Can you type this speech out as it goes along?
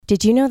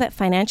Did you know that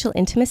financial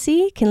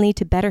intimacy can lead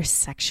to better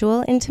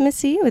sexual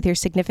intimacy with your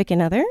significant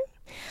other?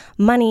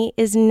 Money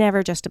is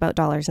never just about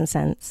dollars and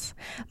cents.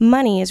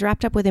 Money is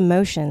wrapped up with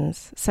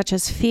emotions such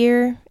as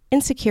fear,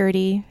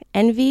 insecurity,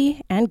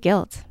 envy, and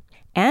guilt,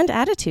 and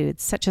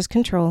attitudes such as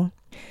control.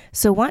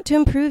 So want to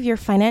improve your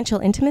financial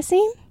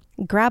intimacy?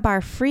 Grab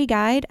our free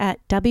guide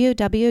at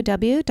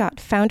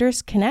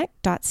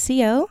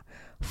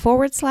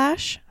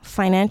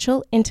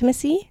www.foundersconnect.co/financial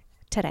intimacy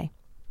today.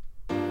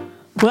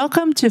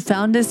 Welcome to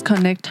Founders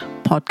Connect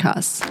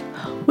podcast.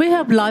 We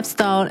help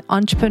lifestyle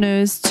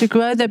entrepreneurs to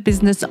grow their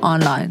business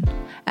online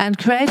and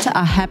create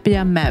a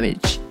happier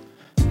marriage.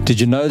 Did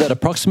you know that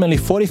approximately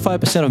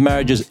 45% of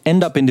marriages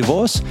end up in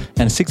divorce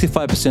and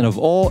 65% of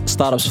all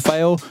startups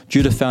fail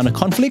due to founder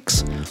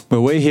conflicts?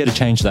 Well, we're here to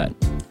change that.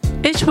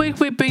 Each week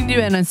we bring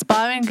you an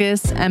inspiring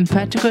guest and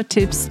practical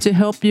tips to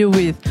help you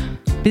with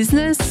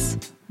business,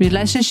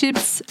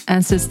 relationships,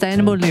 and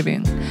sustainable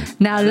living.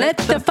 Now let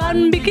the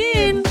fun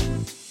begin!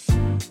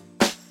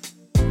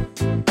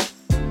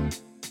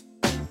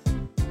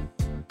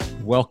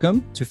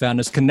 Welcome to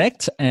Founders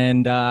Connect.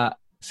 And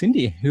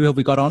Cindy, who have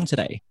we got on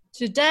today?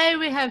 Today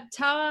we have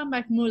Tara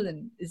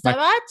McMullen. Is that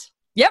right?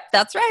 Yep,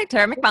 that's right.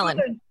 Tara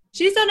McMullen.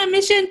 She's on a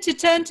mission to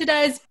turn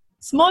today's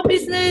small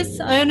business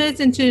owners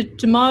into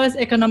tomorrow's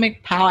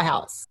economic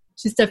powerhouse.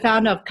 She's the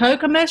founder of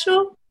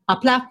Co-Commercial, a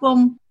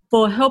platform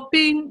for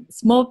helping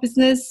small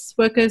business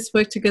workers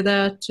work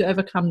together to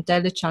overcome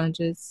daily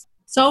challenges,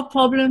 solve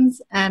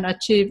problems, and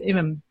achieve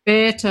even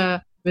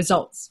better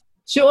results.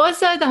 She's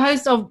also the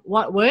host of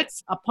What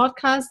Works, a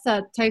podcast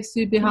that takes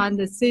you behind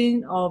the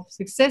scene of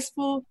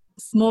successful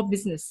small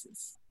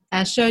businesses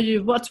and show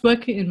you what's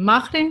working in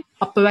marketing,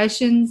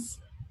 operations,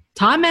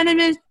 time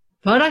management,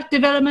 product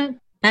development,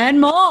 and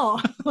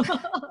more.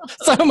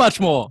 So much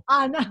more.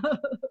 I know.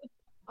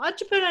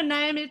 Entrepreneur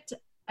named it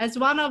as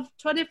one of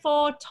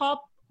 24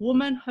 top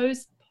women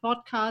host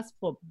podcasts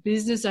for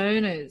business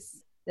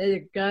owners. There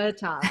you go,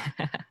 Tara.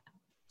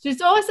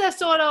 She's also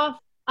sort of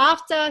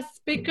after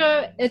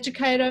speaker,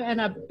 educator,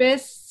 and a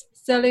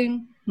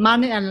best-selling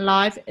money and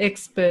life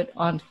expert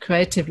on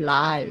Creative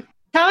Live.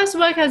 Tara's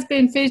work has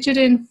been featured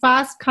in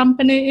Fast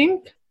Company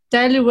Inc.,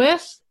 Daily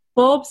Worth,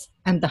 Forbes,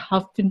 and the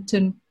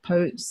Huffington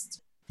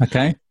Post.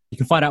 Okay. You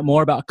can find out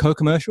more about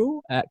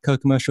Co-Commercial at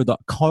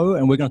cocommercial.co,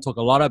 and we're going to talk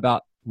a lot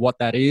about what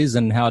that is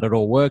and how it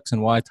all works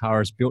and why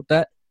Tara's built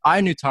that. I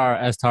knew Tara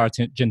as Tara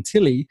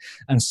Gentili,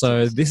 and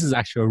so this is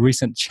actually a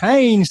recent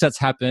change that's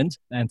happened.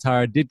 And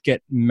Tara did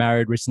get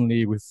married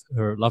recently with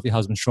her lovely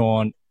husband,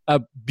 Sean,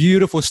 a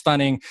beautiful,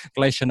 stunning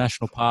Glacier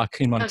National Park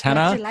in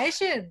Montana.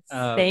 Congratulations.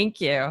 Thank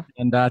you.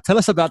 And tell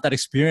us about that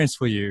experience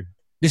for you.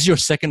 This is your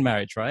second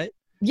marriage, right?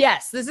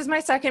 Yes, this is my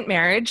second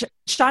marriage.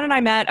 Sean and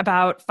I met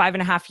about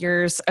 5.5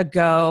 years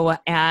ago,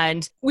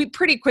 and we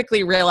pretty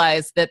quickly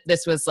realized that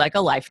this was like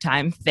a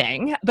lifetime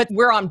thing, but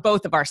we're on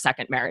both of our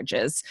second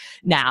marriages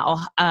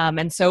now.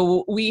 And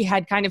so we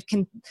had kind of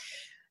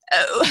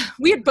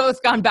we had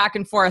both gone back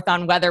and forth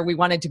on whether we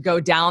wanted to go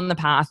down the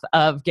path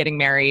of getting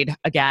married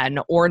again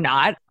or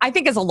not. I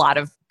think as a lot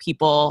of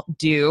people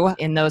do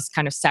in those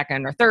kind of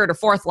second or third or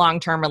fourth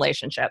long-term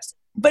relationships.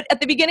 But at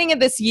the beginning of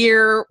this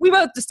year, we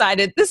both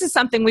decided this is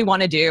something we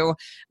want to do.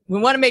 We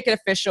want to make it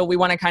official. We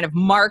want to kind of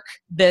mark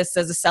this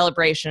as a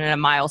celebration and a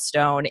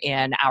milestone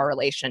in our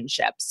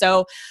relationship.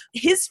 So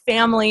his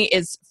family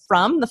is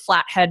from the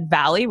Flathead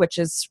Valley, which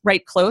is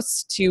right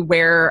close to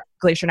where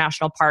Glacier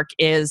National Park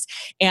is.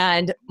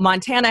 And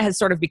Montana has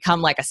sort of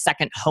become like a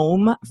second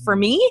home for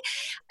me.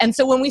 And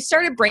so when we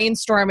started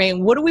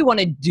brainstorming, what do we want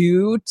to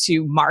do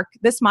to mark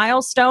this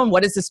milestone?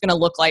 What is this going to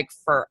look like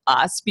for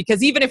us?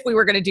 Because even if we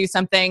were going to do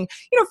something,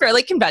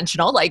 fairly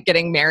conventional, like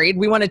getting married,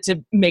 we wanted to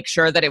make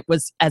sure that it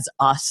was as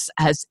us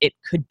as it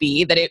could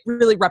be, that it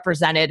really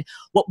represented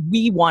what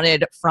we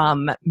wanted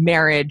from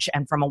marriage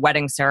and from a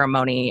wedding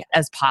ceremony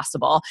as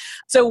possible.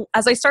 So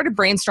as I started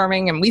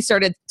brainstorming and we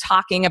started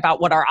talking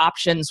about what our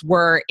options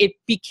were, it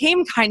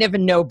became kind of a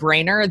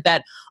no-brainer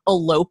that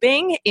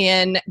eloping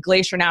in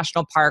Glacier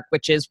National Park,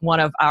 which is one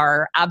of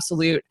our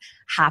absolute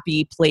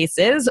happy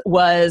places,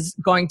 was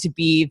going to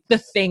be the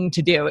thing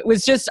to do. It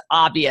was just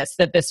obvious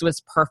that this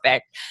was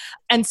perfect.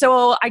 And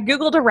so I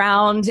Googled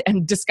around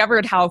and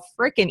discovered how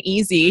freaking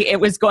easy it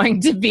was going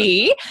to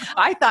be.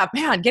 I thought,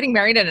 man, getting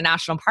married in a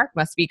national park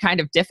must be kind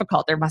of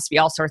difficult. There must be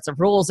all sorts of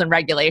rules and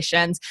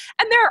regulations.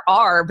 And there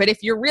are, but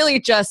if you're really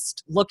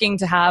just looking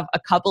to have a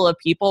couple of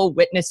people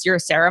witness your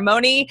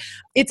ceremony,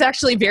 it's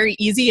actually very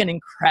easy and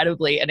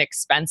incredibly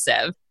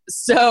inexpensive.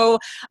 So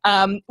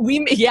we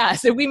made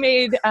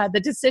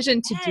the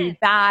decision to do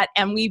that.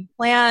 And we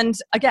planned,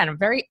 again, a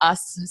very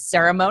us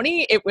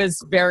ceremony. It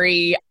was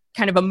very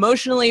kind of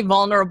emotionally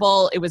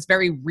vulnerable. It was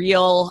very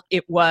real.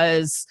 It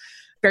was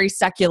very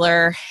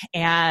secular.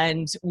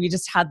 And we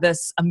just had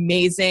this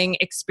amazing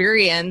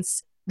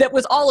experience that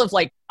was all of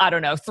like, I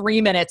don't know, 3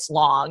 minutes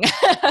long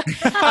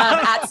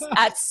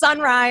at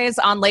sunrise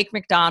on Lake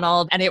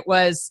McDonald. And it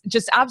was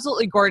just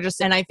absolutely gorgeous.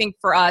 And I think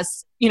for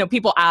us,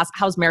 people ask,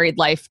 how's married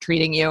life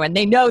treating you? And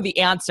they know the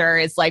answer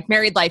is like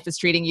married life is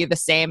treating you the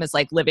same as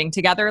like living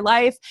together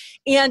life.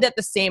 And at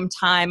the same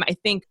time, I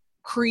think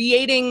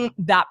creating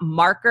that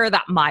marker,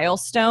 that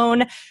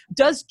milestone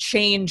does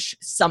change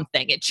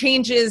something. It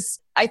changes,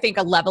 I think,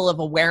 a level of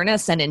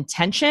awareness and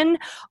intention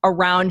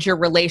around your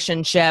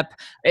relationship.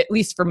 At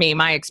least for me,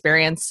 my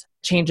experience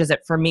changes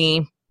it for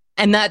me.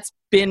 And that's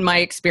been my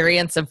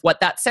experience of what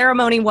that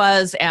ceremony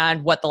was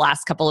and what the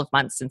last couple of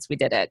months since we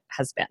did it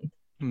has been.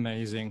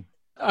 Amazing.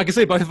 I can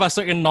see both of us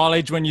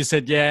acknowledge when you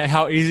said,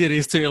 how easy it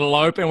is to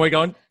elope. And we're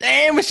going,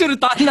 damn, we should have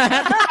done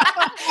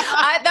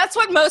that. That's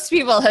what most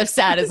people have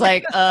said is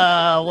like,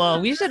 well,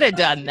 we should have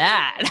done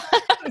that.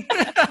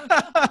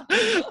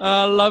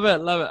 Love it.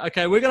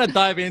 Okay, we're going to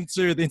dive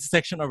into the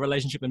intersection of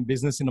relationship and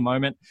business in a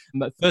moment.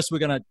 But first, we're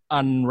going to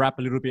unwrap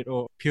a little bit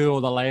or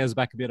peel the layers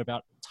back a bit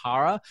about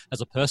Tara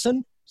as a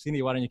person.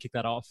 Cindy, why don't you kick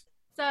that off?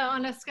 So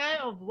on a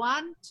scale of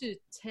 1 to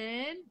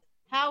 10,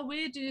 how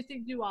weird do you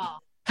think you are?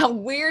 How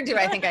weird do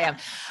I think I am?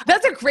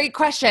 That's a great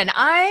question.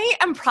 I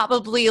am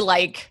probably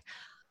like,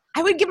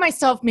 I would give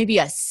myself maybe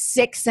a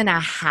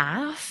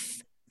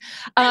 6.5.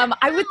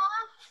 I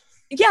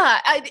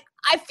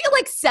feel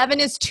like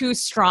 7 is too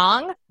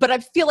strong, but I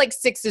feel like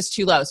 6 is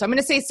too low. So I'm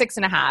going to say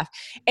 6.5.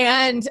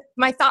 And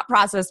my thought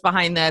process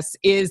behind this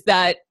is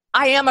that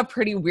I am a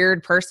pretty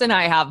weird person.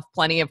 I have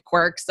plenty of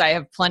quirks. I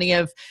have plenty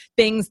of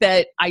things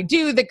that I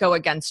do that go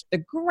against the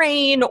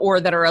grain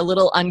or that are a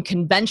little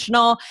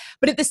unconventional.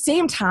 But at the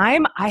same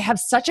time, I have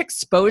such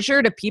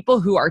exposure to people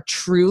who are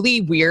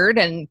truly weird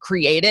and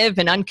creative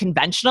and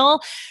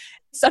unconventional.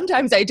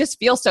 Sometimes I just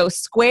feel so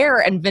square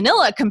and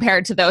vanilla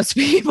compared to those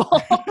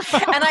people.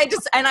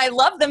 and I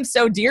love them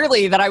so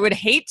dearly that I would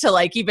hate to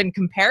like even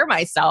compare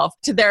myself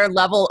to their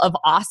level of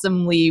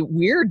awesomely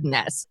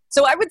weirdness.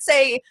 So I would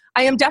say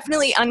I am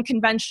definitely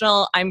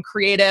unconventional. I'm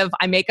creative.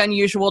 I make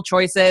unusual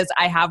choices.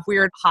 I have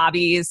weird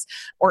hobbies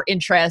or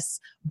interests,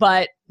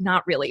 but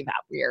not really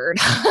that weird.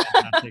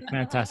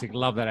 Fantastic.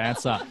 Love that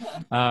answer.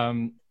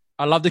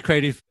 I love the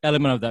creative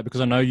element of that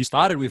because I know you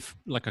started with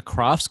like a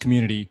crafts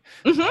community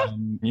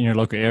in your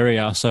local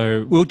area.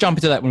 So we'll jump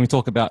into that when we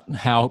talk about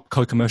how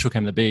Co-Commercial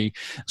came to be.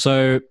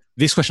 So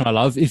this question I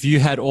love, if you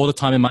had all the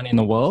time and money in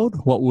the world,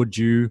 what would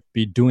you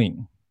be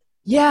doing?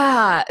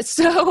 Yeah.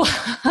 So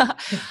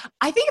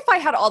I think if I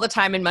had all the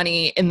time and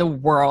money in the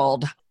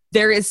world,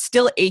 there is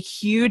still a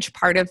huge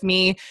part of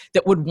me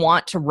that would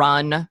want to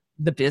run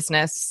the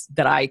business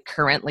that I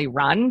currently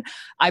run.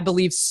 I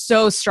believe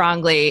so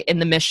strongly in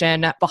the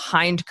mission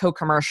behind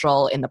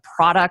Co-Commercial, in the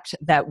product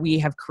that we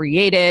have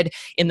created,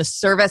 in the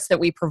service that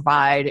we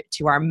provide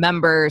to our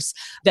members,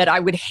 that I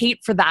would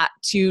hate for that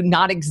to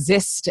not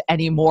exist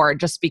anymore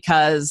just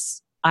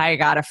because I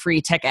got a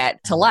free ticket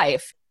to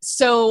life.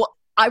 So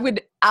I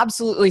would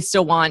absolutely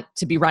still want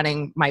to be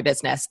running my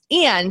business.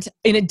 And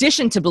in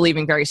addition to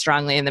believing very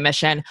strongly in the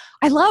mission,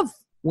 I love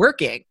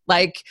working.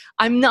 Like,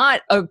 I'm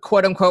not a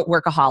quote unquote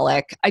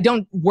workaholic. I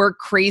don't work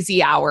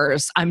crazy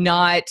hours. I'm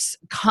not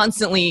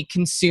constantly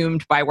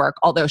consumed by work,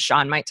 although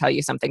Sean might tell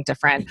you something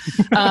different.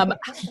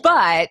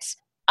 But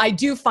I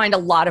do find a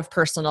lot of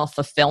personal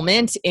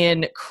fulfillment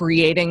in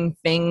creating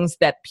things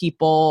that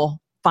people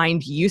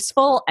find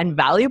useful and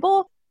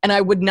valuable. And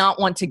I would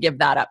not want to give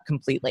that up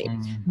completely.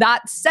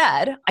 That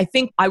said, I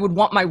think I would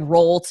want my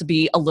role to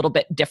be a little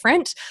bit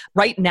different.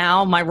 Right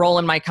now, my role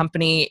in my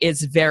company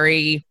is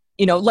very,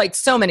 like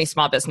so many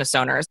small business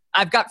owners,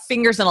 I've got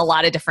fingers in a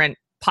lot of different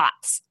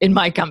pots in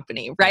my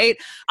company, right?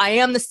 I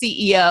am the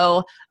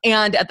CEO,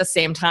 and at the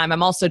same time,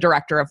 I'm also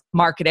director of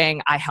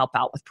marketing. I help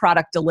out with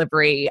product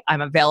delivery.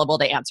 I'm available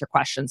to answer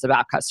questions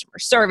about customer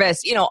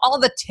service, all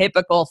the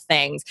typical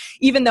things,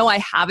 even though I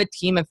have a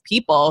team of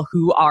people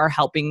who are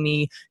helping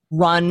me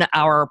run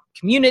our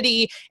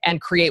community and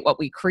create what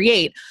we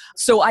create.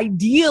 So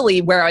ideally,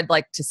 where I'd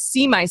like to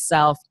see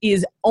myself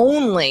is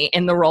only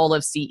in the role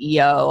of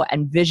CEO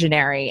and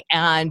visionary,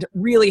 and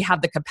really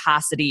have the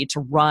capacity to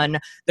run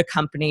the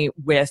company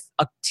with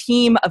a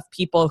team of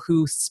people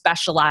who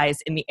specialize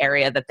in the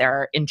area that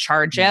they're in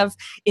charge of,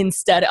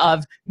 instead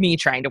of me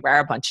trying to wear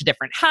a bunch of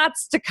different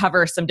hats to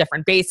cover some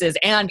different bases,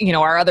 and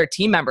our other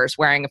team members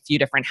wearing a few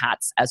different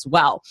hats as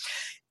well.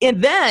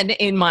 And then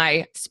in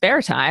my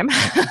spare time,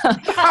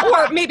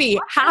 or maybe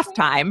half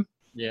time.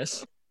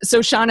 Yes.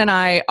 So Sean and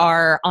I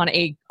are on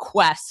a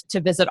quest to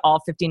visit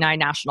all 59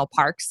 national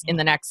parks in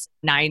the next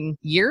 9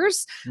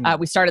 years.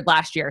 We started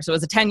last year. So it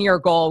was a 10-year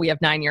goal. We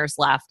have 9 years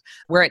left.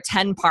 We're at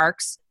 10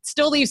 parks.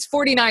 Still leaves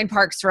 49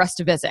 parks for us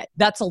to visit.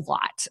 That's a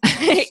lot.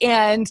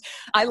 And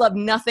I love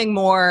nothing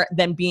more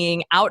than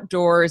being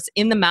outdoors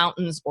in the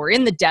mountains or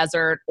in the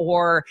desert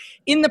or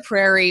in the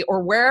prairie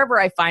or wherever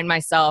I find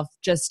myself,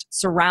 just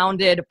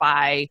surrounded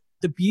by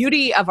the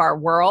beauty of our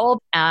world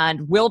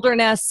and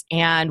wilderness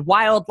and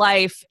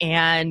wildlife.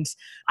 And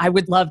I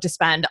would love to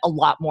spend a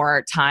lot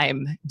more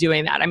time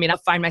doing that. I mean, I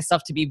find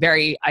myself to be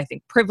very, I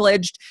think,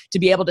 privileged to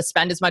be able to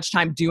spend as much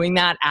time doing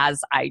that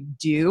as I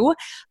do.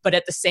 But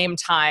at the same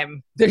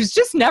time, there's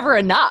just never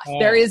enough.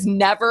 There is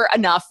never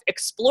enough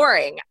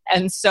exploring.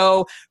 And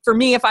so for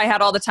me, if I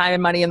had all the time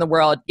and money in the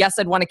world, yes,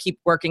 I'd want to keep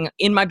working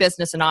in my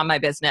business and on my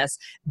business,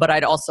 but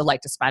I'd also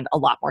like to spend a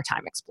lot more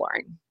time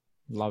exploring.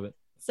 Love it.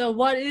 So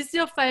what is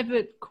your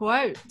favorite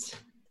quote?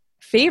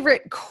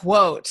 Favorite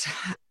quote?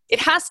 It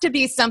has to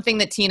be something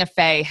that Tina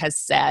Fey has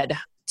said.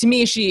 To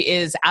me, she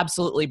is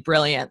absolutely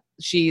brilliant.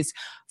 She's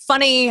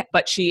funny,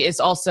 but she is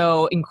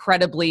also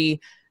incredibly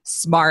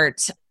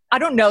smart. I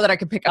don't know that I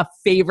could pick a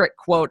favorite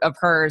quote of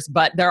hers,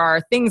 but there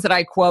are things that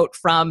I quote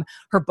from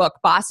her book,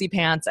 Bossy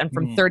Pants, and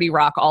from 30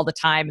 Rock all the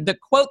time. The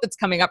quote that's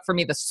coming up for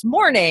me this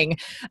morning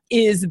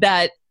is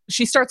that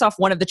she starts off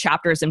one of the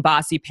chapters in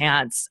Bossy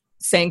Pants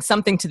saying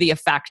something to the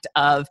effect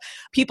of,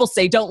 people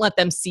say, don't let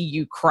them see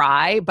you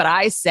cry. But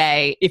I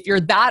say, if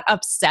you're that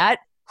upset,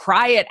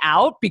 cry it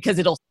out because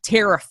it'll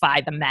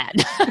terrify the men.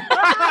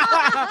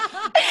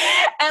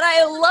 And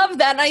I love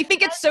that. And I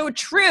think it's so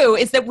true,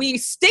 is that we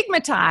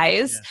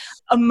stigmatize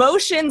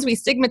emotions, we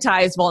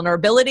stigmatize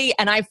vulnerability.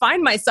 And I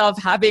find myself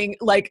having,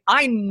 like,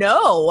 I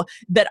know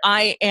that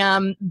I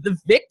am the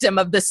victim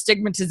of this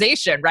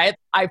stigmatization, right?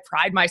 I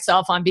pride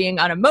myself on being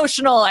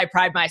unemotional. I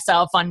pride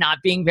myself on not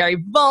being very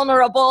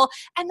vulnerable.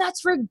 And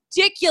that's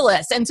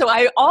ridiculous. And so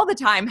I all the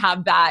time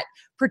have that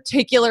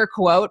particular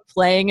quote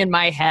playing in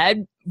my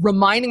head,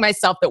 reminding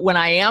myself that when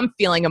I am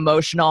feeling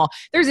emotional,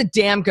 there's a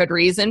damn good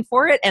reason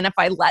for it. And if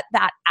I let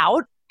that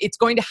out, it's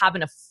going to have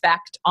an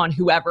effect on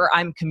whoever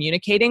I'm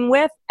communicating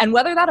with. And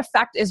whether that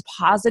effect is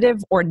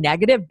positive or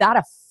negative, that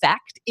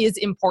effect is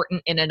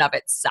important in and of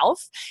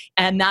itself.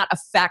 And that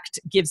effect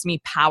gives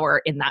me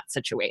power in that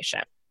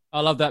situation. I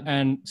love that.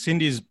 And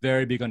Cindy's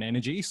very big on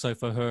energy. So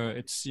for her,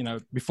 it's,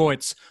 before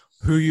it's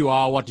who you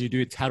are, what do you do,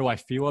 it's how do I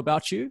feel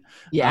about you?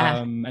 Yeah.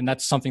 And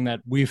that's something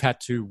that we've had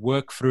to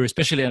work through,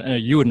 especially,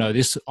 you would know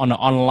this, on an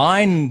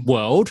online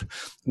world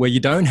where you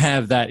don't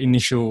have that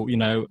initial,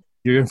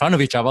 you're in front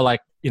of each other,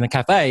 like in a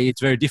cafe, it's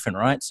very different,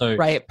 right? So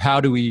how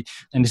do we,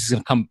 and this is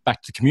going to come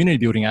back to the community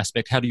building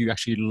aspect, how do you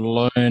actually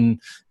learn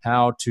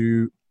how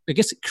to, I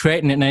guess,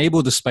 create and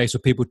enable the space for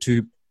people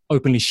to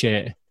openly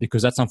share?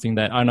 Because that's something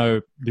that I know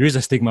there is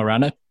a stigma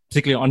around it,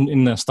 particularly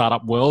in the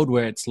startup world,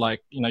 where it's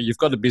like, you've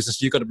got the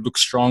business, you've got to look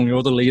strong,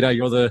 you're the leader,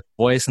 you're the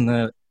voice and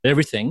the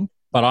everything.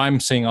 But I'm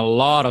seeing a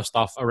lot of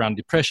stuff around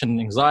depression,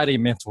 anxiety,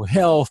 mental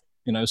health,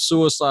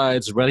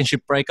 suicides,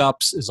 relationship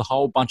breakups. There's a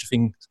whole bunch of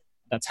things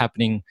that's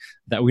happening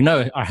that we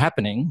know are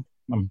happening.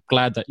 I'm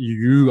glad that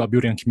you are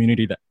building a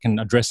community that can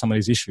address some of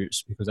these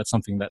issues, because that's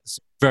something that's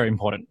very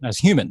important as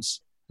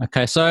humans.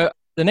 Okay, so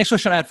the next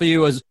question I had for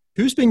you was,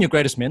 who's been your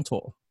greatest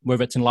mentor,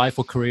 whether it's in life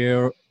or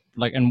career,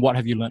 and what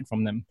have you learned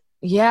from them?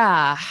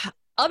 Yeah.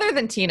 Other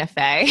than Tina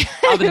Fey,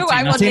 who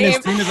I will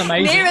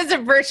name as a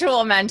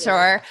virtual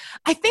mentor,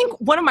 I think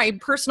one of my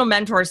personal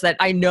mentors that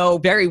I know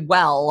very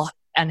well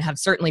and have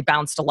certainly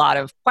bounced a lot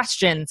of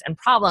questions and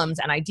problems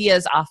and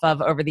ideas off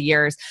of over the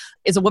years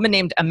is a woman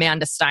named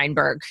Amanda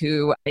Steinberg,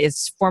 who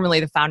is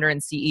formerly the founder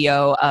and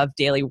CEO of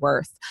Daily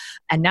Worth.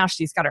 And now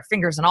she's got her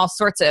fingers in all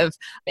sorts of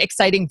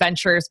exciting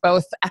ventures,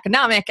 both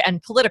economic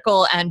and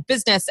political and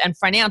business and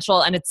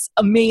financial. And it's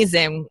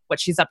amazing what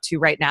she's up to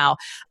right now.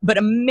 But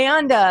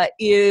Amanda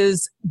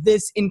is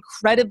this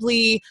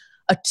incredibly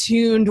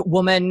attuned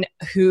woman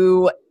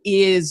who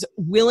is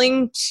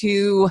willing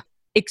to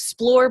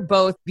explore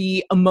both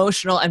the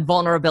emotional and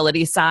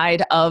vulnerability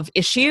side of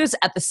issues.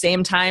 At the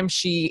same time,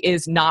 she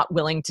is not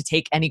willing to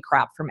take any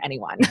crap from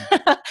anyone.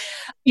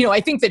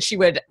 I think that she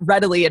would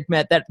readily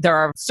admit that there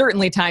are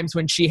certainly times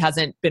when she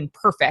hasn't been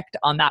perfect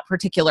on that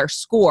particular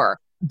score,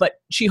 but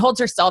she holds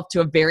herself to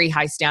a very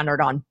high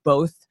standard on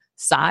both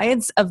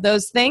sides of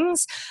those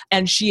things.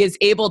 And she is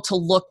able to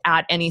look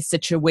at any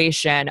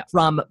situation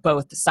from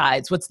both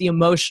sides. What's the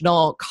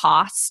emotional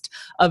cost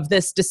of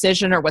this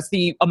decision, or what's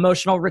the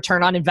emotional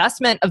return on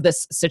investment of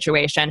this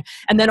situation?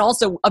 And then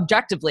also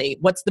objectively,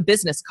 what's the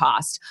business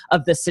cost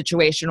of this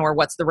situation, or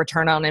what's the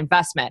return on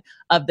investment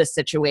of this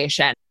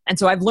situation? And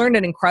so I've learned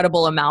an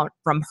incredible amount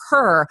from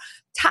her,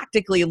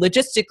 tactically,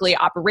 logistically,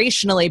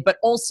 operationally, but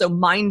also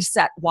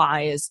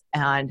mindset-wise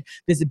and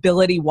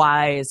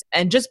visibility-wise,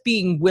 and just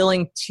being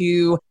willing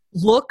to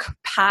look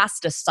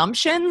past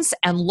assumptions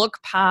and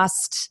look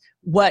past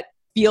what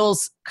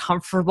feels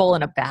comfortable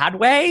in a bad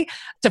way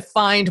to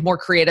find more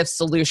creative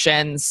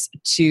solutions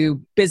to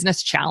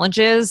business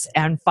challenges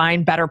and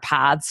find better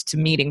paths to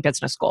meeting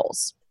business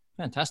goals.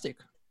 Fantastic.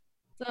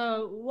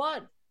 So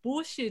what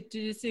bullshit do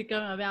you see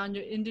going around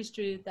your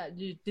industry that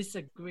you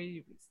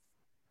disagree with?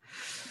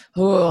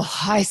 Oh,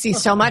 I see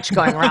so much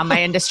going around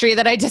my industry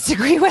that I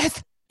disagree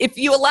with. if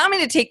you allow me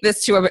to take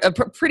this to a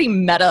pretty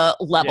meta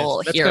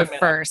level here meta.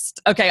 first.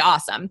 Okay,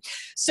 awesome.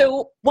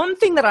 So one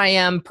thing that I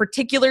am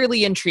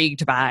particularly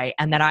intrigued by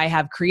and that I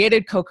have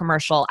created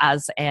Co-Commercial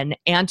as an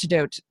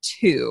antidote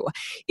to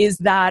is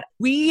that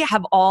we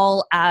have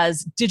all,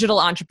 as digital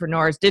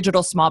entrepreneurs,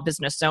 digital small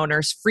business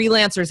owners,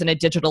 freelancers in a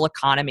digital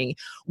economy,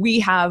 we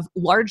have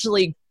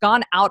largely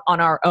gone out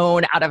on our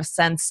own out of a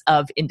sense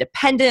of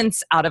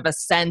independence, out of a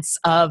sense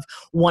of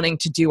wanting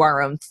to do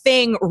our own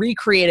thing,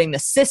 recreating the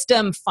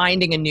system,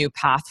 finding a new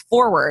path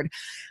forward.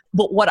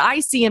 But what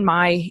I see in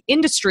my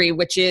industry,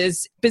 which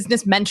is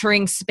business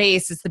mentoring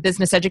space, it's the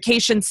business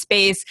education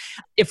space.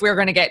 If we're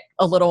going to get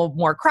a little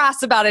more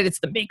crass about it,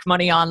 it's the make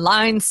money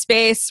online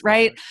space,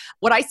 right?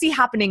 What I see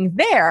happening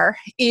there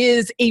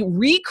is a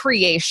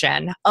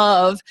recreation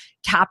of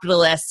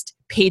capitalist,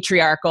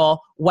 patriarchal,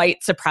 white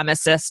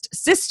supremacist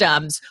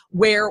systems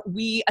where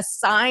we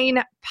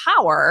assign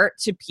power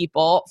to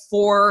people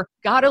for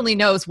God only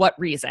knows what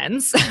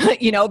reasons,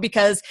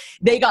 because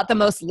they got the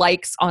most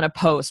likes on a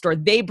post or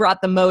they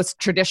brought the most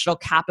traditional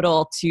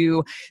capital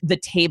to the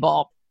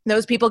table.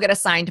 Those people get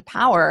assigned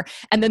power,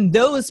 and then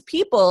those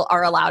people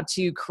are allowed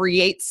to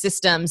create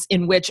systems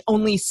in which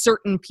only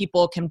certain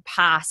people can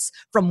pass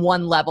from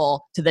one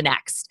level to the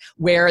next,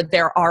 where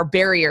there are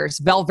barriers,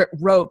 velvet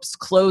ropes,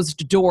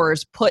 closed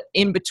doors put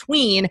in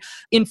between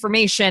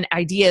information,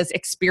 ideas,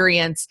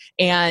 experience,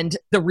 and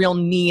the real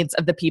needs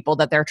of the people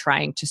that they're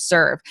trying to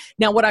serve.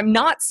 Now, what I'm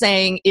not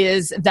saying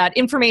is that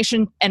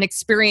information and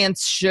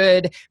experience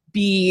should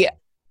be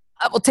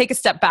we'll take a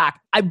step back.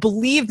 I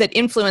believe that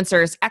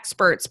influencers,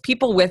 experts,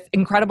 people with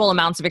incredible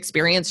amounts of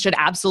experience should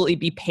absolutely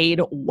be paid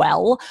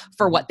well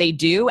for what they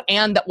do,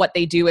 and that what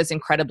they do is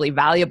incredibly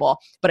valuable.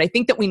 But I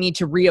think that we need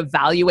to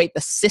reevaluate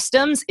the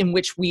systems in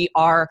which we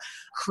are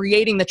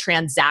creating the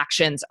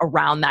transactions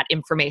around that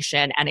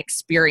information and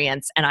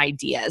experience and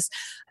ideas.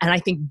 And I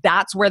think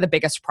that's where the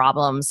biggest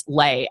problems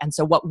lay. And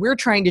so what we're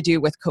trying to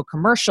do with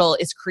Co-Commercial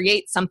is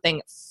create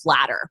something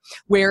flatter,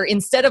 where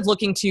instead of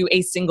looking to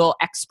a single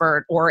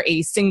expert or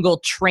a single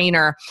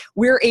trainer,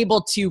 we're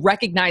able to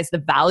recognize the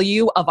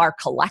value of our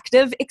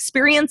collective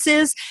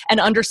experiences and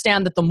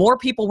understand that the more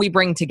people we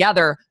bring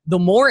together, the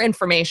more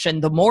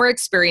information, the more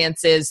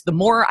experiences, the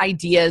more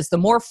ideas, the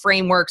more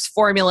frameworks,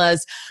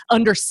 formulas,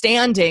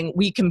 understanding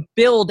we can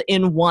build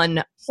in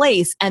one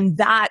place. And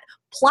that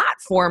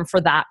platform for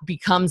that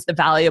becomes the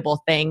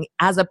valuable thing,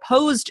 as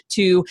opposed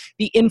to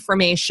the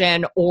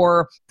information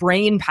or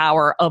brain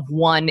power of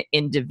one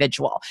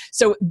individual.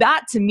 So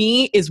that, to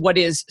me, is what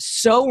is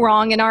so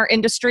wrong in our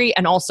industry,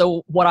 and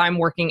also what I'm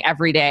working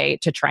every day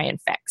to try and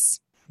fix.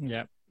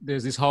 Yeah.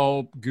 There's this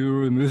whole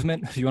guru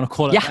movement, if you want to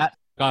call it that.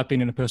 I've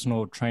been in a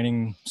personal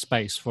training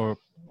space for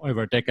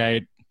over a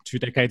decade, 2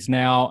 decades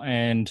now,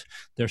 and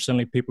there's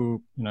certainly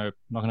people, not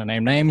going to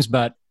name names,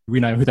 but we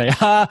know who they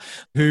are,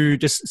 who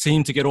just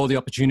seem to get all the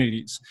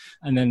opportunities.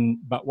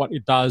 But what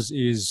it does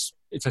is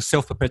it's a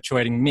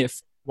self-perpetuating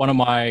myth. One of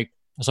my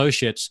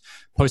associates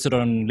posted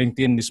on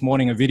LinkedIn this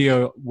morning a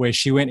video where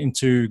she went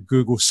into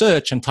Google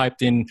search and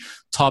typed in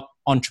top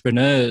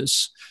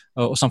entrepreneurs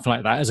or something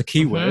like that as a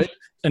keyword. Mm-hmm.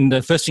 And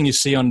the first thing you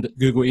see on the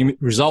Google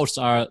results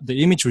are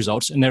the image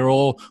results, and they're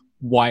all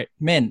white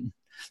men.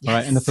 Yes.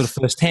 Right. And for the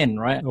first 10,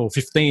 right, or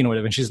 15 or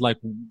whatever. And she's like,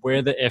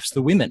 where the F's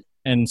the women?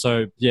 And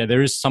so,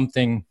 there is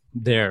something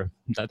there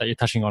that you're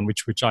touching on,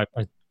 which we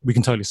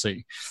can totally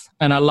see.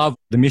 And I love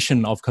the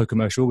mission of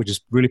Co-Commercial, which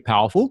is really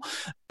powerful.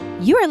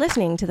 You are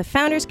listening to the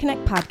Founders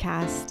Connect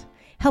podcast,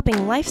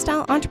 helping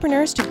lifestyle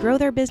entrepreneurs to grow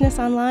their business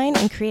online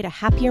and create a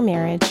happier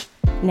marriage.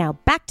 Now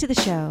back to the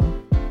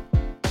show.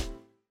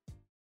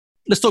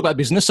 Let's talk about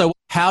business. So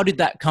how did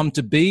that come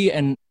to be?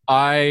 And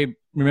I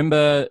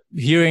remember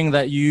hearing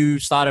that you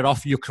started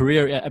off your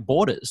career at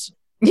Borders.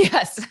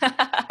 Yes.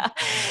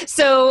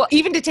 So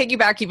even to take you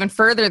back even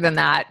further than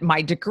that,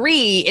 my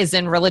degree is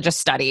in religious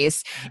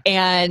studies,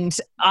 and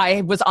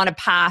I was on a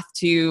path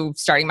to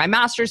starting my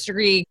master's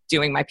degree,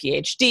 doing my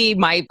PhD.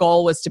 My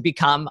goal was to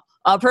become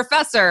a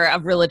professor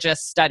of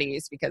religious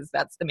studies, because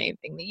that's the main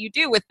thing that you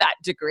do with that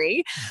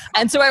degree.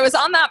 And so I was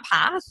on that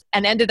path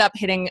and ended up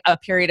hitting a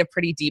period of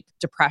pretty deep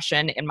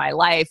depression in my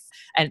life,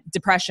 and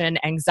depression,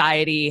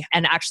 anxiety,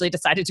 and actually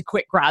decided to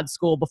quit grad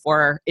school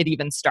before it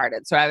even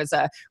started. So I was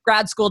a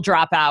grad school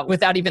dropout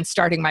without even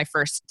starting my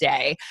first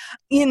day.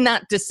 In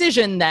that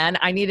decision, then,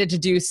 I needed to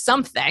do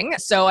something.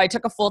 So I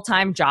took a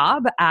full-time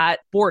job at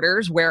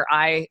Borders, where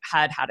I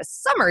had a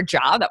summer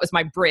job. That was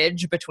my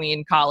bridge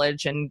between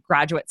college and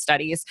graduate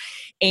studies.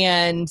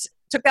 And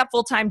took that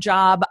full-time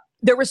job.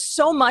 There was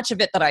so much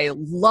of it that I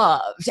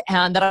loved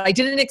and that I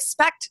didn't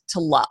expect to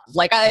love.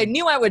 Like, I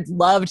knew I would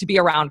love to be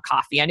around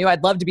coffee. I knew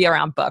I'd love to be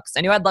around books.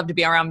 I knew I'd love to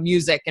be around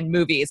music and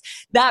movies.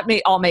 That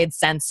all made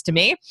sense to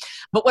me.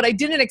 But what I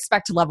didn't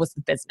expect to love was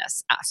the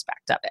business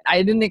aspect of it.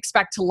 I didn't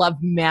expect to love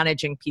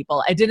managing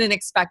people. I didn't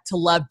expect to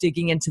love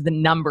digging into the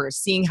numbers,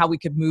 seeing how we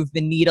could move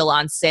the needle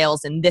on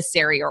sales in this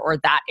area or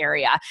that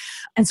area.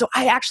 And so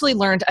I actually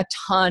learned a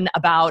ton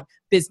about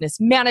business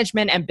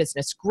management and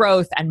business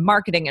growth and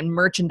marketing and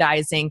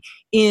merchandising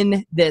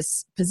in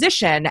this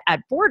position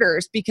at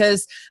Borders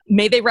because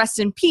may they rest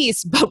in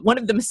peace, but one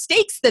of the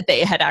mistakes that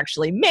they had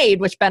actually made,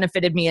 which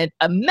benefited me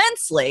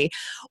immensely,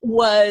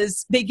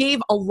 was they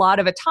gave a lot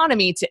of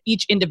autonomy to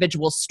each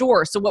individual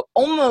store. So what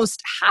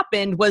almost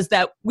happened was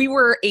that we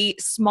were a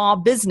small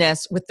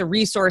business with the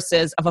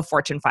resources of a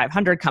Fortune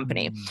 500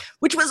 company,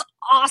 which was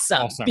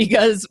awesome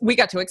because we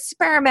got to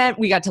experiment,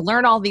 we got to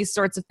learn all these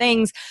sorts of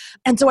things.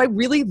 And so I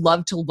really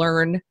loved to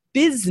learn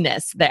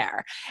business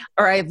there,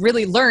 or I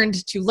really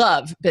learned to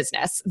love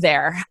business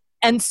there.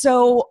 And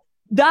so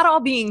that all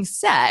being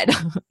said,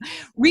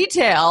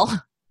 retail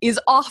is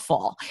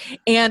awful.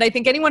 And I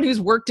think anyone who's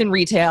worked in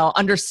retail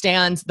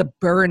understands the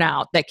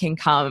burnout that can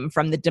come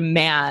from the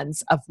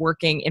demands of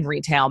working in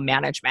retail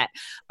management.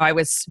 I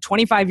was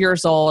 25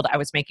 years old. I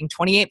was making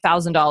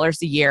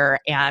 $28,000 a year,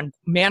 and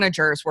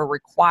managers were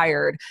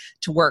required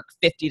to work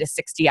 50 to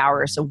 60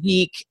 hours a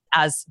week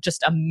as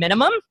just a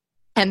minimum.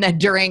 And then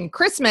during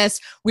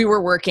Christmas, we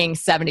were working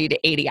 70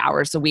 to 80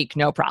 hours a week,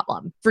 no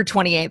problem, for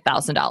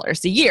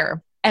 $28,000 a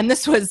year. And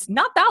this was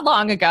not that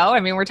long ago. I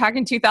mean, we're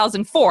talking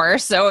 2004.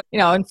 So,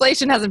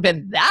 inflation hasn't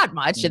been that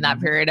much in that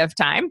period of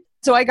time.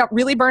 So I got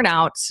really burnt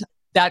out.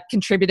 That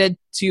contributed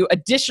to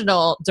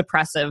additional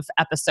depressive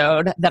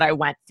episode that I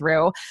went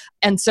through.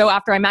 And so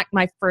after I met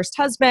my first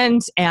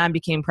husband and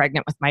became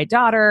pregnant with my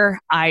daughter,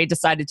 I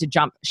decided to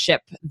jump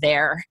ship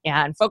there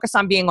and focus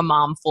on being a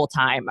mom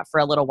full-time for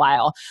a little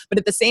while. But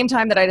at the same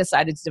time that I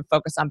decided to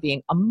focus on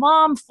being a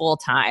mom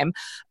full-time,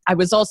 I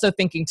was also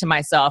thinking to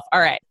myself,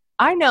 all right,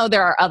 I know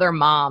there are other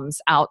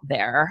moms out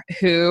there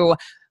who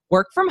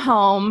work from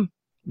home,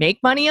 make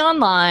money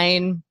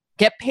online,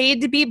 get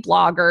paid to be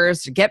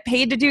bloggers, get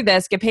paid to do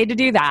this, get paid to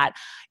do that.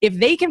 If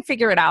they can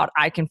figure it out,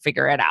 I can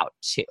figure it out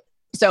too.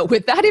 So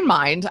with that in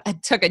mind, I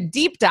took a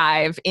deep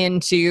dive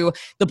into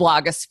the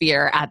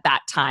blogosphere at that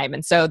time.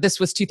 And so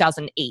this was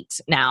 2008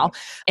 now.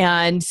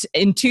 And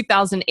in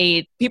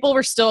 2008, people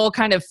were still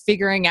kind of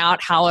figuring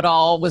out how it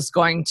all was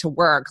going to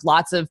work.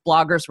 Lots of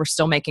bloggers were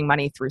still making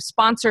money through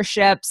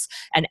sponsorships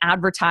and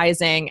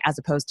advertising as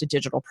opposed to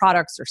digital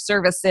products or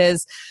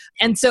services.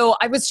 And so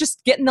I was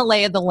just getting the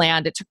lay of the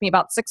land. It took me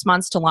about 6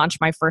 months to launch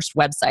my first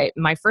website.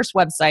 My first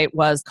website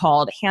was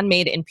called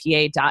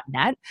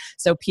handmadeinpa.net.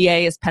 So PA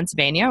is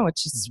Pennsylvania,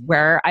 which is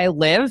where I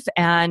live.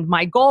 And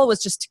my goal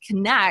was just to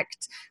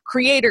connect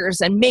creators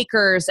and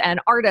makers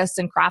and artists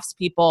and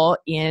craftspeople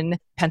in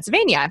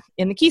Pennsylvania,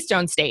 in the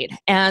Keystone State.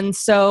 And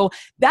so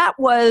that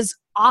was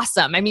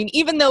awesome. I mean,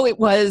 even though it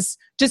was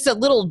just a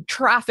little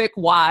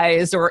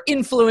traffic-wise or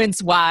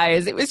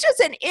influence-wise, it was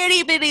just an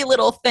itty-bitty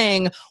little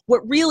thing.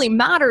 What really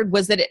mattered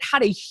was that it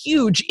had a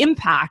huge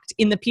impact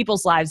in the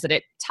people's lives that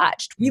it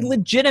touched. We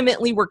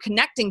legitimately were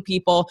connecting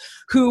people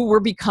who were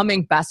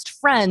becoming best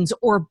friends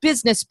or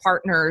business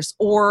partners,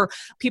 or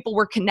people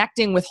were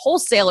connecting with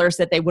wholesalers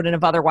that they wouldn't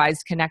have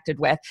otherwise connected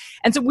with.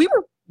 And so we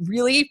were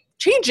really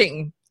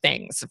changing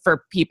things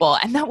for people.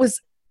 And that was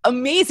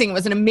amazing. It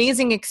was an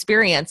amazing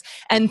experience.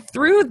 And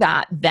through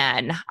that,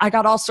 then I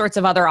got all sorts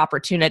of other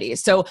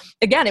opportunities. So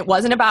again, it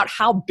wasn't about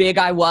how big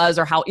I was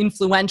or how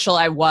influential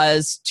I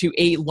was to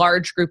a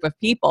large group of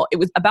people. It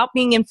was about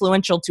being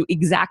influential to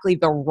exactly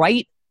the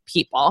right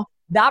people.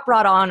 That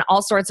brought on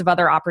all sorts of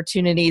other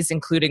opportunities,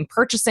 including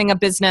purchasing a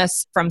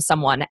business from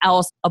someone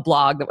else, a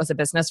blog that was a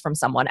business from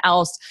someone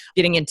else,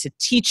 getting into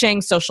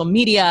teaching social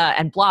media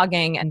and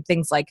blogging and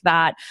things like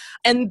that.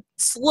 And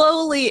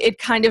slowly it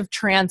kind of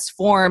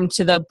transformed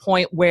to the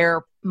point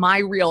where my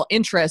real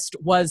interest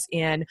was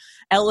in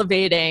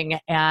elevating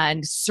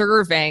and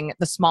serving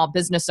the small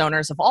business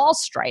owners of all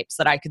stripes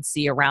that I could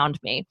see around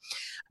me.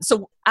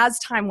 So as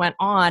time went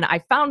on, I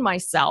found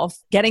myself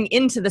getting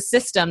into the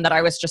system that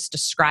I was just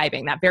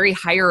describing, that very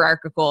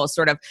hierarchical,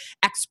 sort of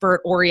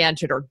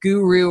expert-oriented or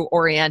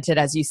guru-oriented,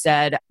 as you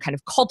said, kind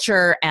of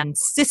culture and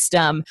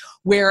system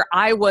where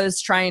I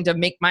was trying to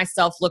make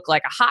myself look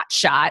like a hot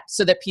shot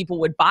so that people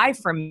would buy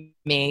from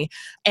me.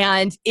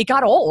 And it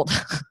got old.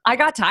 I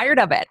got tired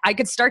of it. I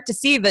could start to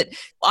see that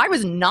I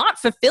was not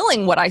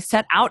fulfilling what I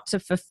set out to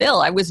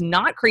fulfill. I was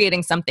not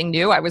creating something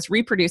new. I was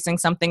reproducing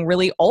something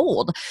really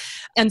old.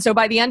 And so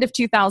by the end of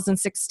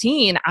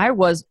 2016, I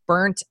was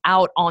burnt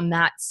out on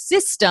that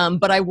system,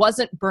 but I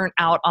wasn't burnt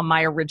out on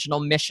my original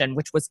mission,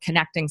 which was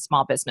connecting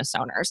small business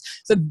owners.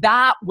 So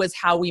that was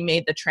how we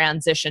made the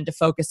transition to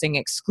focusing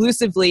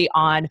exclusively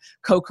on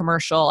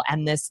co-commercial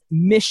and this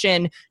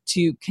mission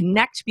to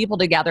connect people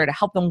together, to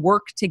help them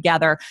work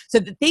together so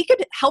that they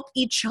could help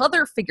each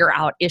other figure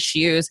out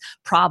issues,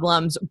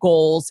 problems,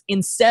 goals,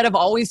 instead of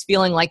always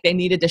feeling like they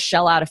needed to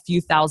shell out a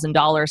few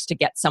 $1,000s to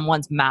get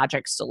someone's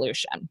magic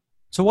solution.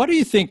 So why do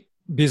you think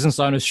business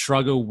owners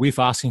struggle with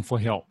asking for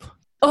help?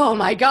 Oh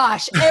my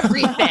gosh,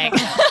 everything.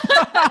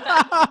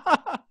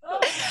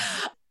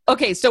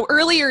 Okay, so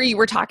earlier you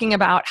were talking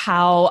about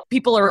how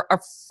people are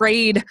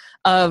afraid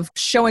of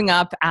showing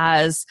up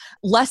as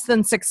less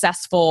than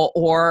successful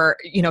or,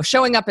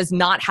 showing up as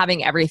not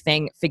having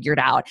everything figured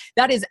out.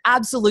 That is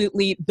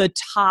absolutely the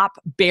top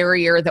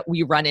barrier that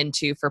we run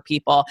into for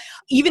people,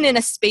 even in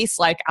a space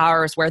like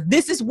ours where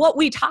this is what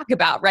we talk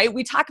about, right?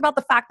 We talk about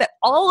the fact that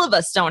all of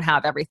us don't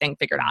have everything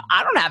figured out.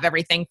 I don't have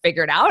everything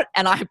figured out,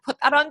 and I put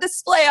that on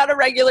display on a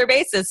regular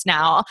basis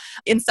now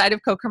inside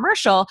of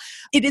Co-Commercial.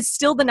 It is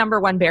still the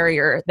number one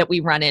barrier that we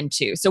run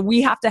into. So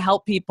we have to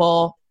help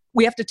people.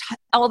 We have to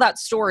tell that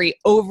story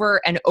over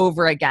and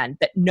over again,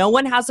 that no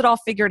one has it all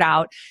figured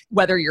out.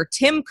 Whether you're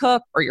Tim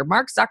Cook or you're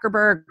Mark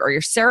Zuckerberg or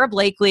you're Sarah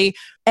Blakely,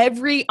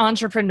 every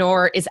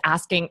entrepreneur is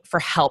asking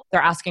for help.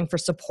 They're asking for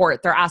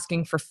support. They're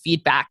asking for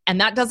feedback. And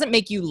that doesn't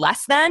make you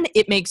less than,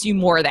 it makes you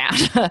more than.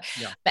 Yeah.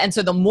 And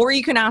so the more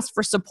you can ask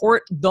for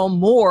support, the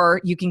more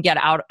you can get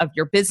out of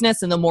your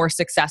business and the more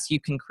success you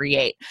can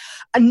create.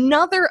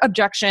 Another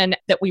objection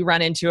that we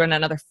run into and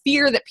another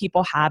fear that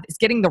people have is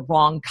getting the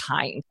wrong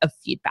kind of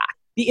feedback.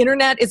 The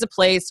internet is a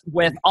place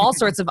with all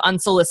sorts of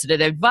unsolicited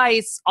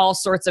advice, all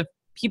sorts of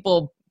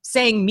people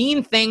saying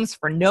mean things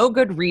for no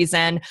good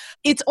reason.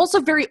 It's also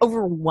very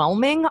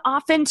overwhelming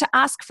often to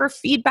ask for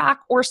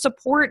feedback or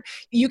support.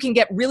 You can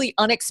get really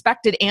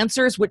unexpected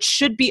answers, which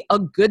should be a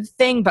good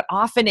thing, but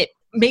often it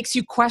makes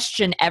you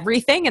question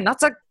everything. And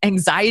that's an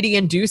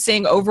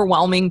anxiety-inducing,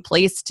 overwhelming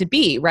place to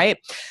be, right?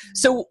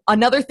 So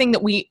another thing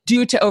that we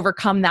do to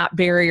overcome that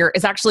barrier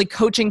is actually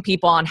coaching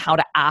people on how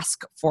to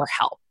ask for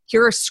help.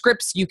 Here are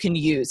scripts you can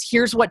use.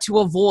 Here's what to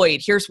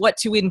avoid. Here's what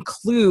to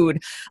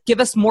include. Give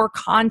us more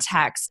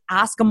context.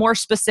 Ask a more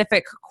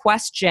specific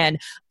question.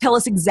 Tell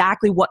us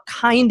exactly what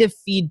kind of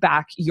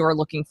feedback you're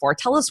looking for.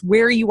 Tell us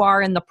where you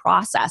are in the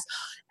process.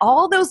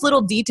 All those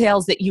little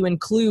details that you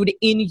include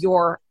in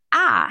your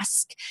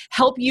ask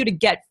help you to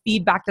get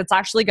feedback that's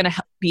actually going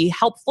to be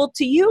helpful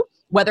to you,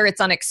 whether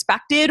it's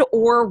unexpected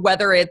or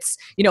whether it's,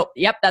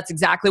 yep, that's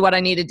exactly what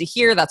I needed to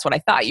hear. That's what I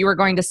thought you were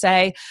going to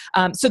say,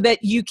 so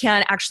that you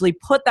can actually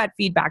put that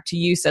feedback to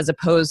use as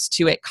opposed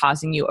to it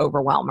causing you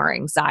overwhelm or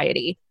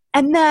anxiety.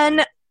 And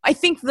then I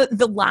think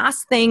the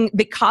last thing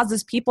that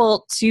causes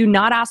people to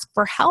not ask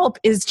for help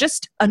is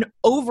just an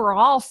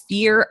overall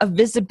fear of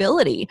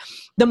visibility.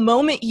 The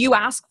moment you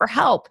ask for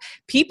help,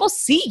 people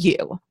see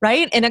you,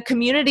 right? In a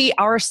community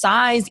our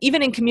size,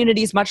 even in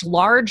communities much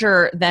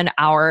larger than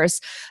ours,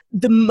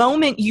 the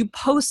moment you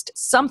post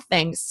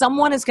something,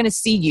 someone is going to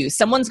see you.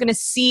 Someone's going to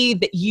see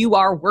that you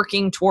are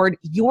working toward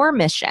your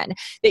mission,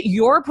 that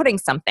you're putting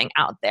something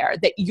out there,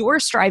 that you're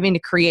striving to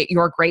create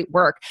your great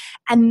work.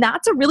 And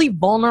that's a really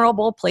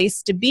vulnerable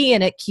place to be,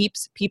 and it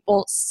keeps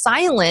people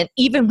silent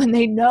even when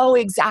they know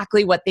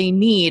exactly what they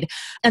need.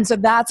 And so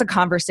that's a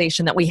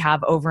conversation that we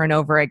have over and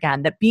over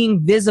again, that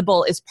being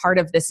visible is part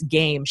of this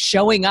game.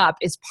 Showing up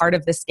is part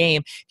of this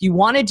game. If you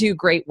want to do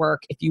great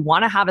work, if you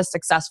want to have a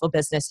successful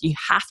business, you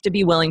have to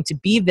be willing to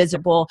be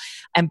visible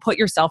and put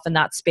yourself in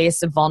that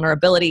space of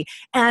vulnerability.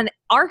 And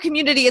our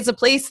community is a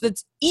place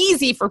that's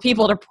easy for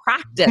people to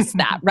practice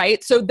that,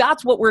 right? So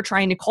that's what we're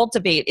trying to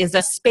cultivate, is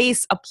a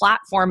space, a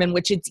platform in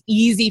which it's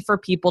easy for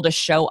people to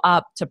show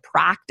up, to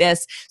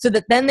practice, so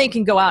that then they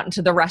can go out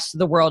into the rest of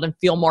the world and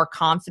feel more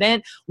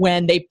confident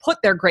when they put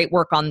their great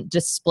work on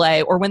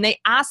display or when they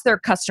ask their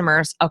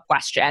customers a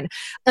question.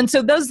 And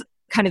so those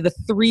kind of the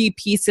three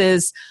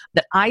pieces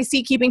that I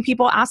see keeping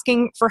people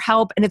asking for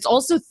help. And it's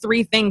also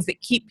three things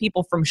that keep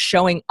people from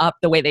showing up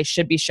the way they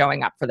should be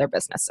showing up for their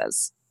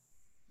businesses.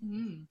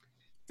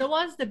 So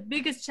what's the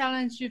biggest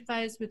challenge you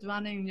face with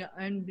running your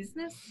own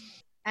business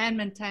and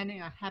maintaining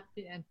a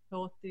happy and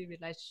healthy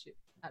relationship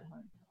at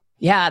home?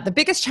 Yeah, the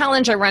biggest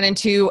challenge I run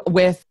into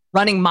with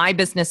running my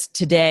business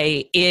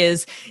today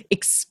is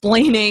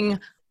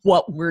explaining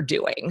what we're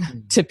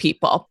doing to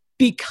people,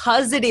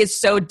 because it is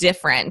so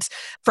different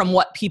from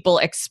what people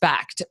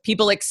expect.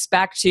 People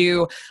expect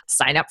to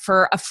sign up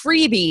for a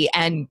freebie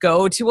and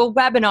go to a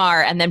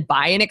webinar and then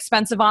buy an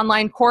expensive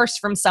online course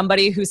from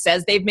somebody who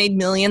says they've made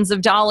millions of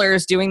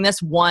dollars doing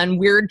this one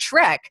weird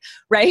trick,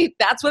 right?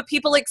 That's what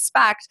people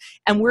expect.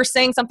 And we're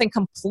saying something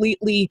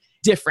completely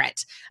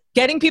different.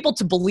 Getting people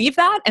to believe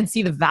that and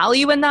see the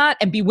value in that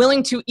and be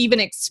willing to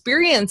even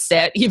experience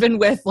it, even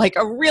with like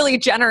a really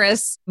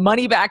generous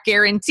money back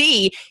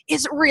guarantee,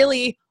 is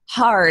really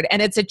hard.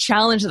 And it's a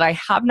challenge that I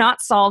have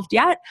not solved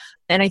yet.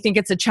 And I think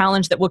it's a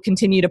challenge that will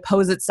continue to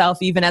pose itself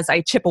even as I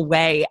chip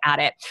away at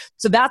it.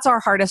 So that's our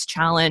hardest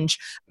challenge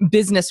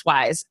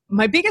business-wise.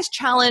 My biggest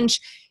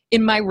challenge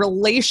in my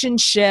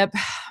relationship,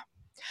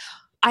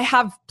 I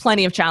have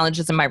plenty of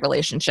challenges in my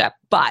relationship,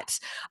 but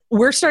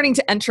we're starting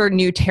to enter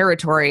new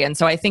territory. And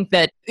so I think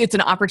that it's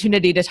an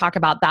opportunity to talk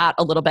about that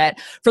a little bit.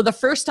 For the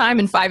first time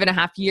in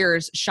 5.5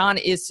 years, Sean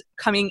is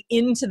coming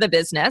into the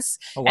business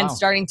and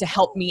starting to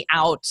help me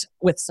out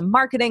with some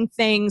marketing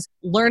things,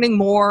 learning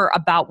more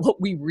about what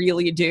we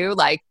really do.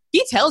 Like,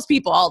 he tells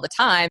people all the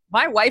time,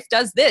 my wife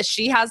does this.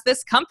 She has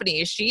this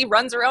company. She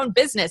runs her own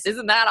business.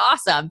 Isn't that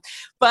awesome?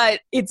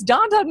 But it's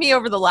dawned on me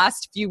over the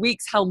last few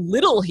weeks how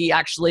little he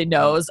actually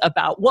knows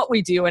about what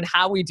we do and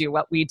how we do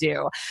what we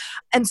do.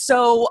 And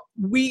so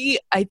we,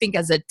 I think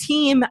as a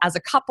team, as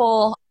a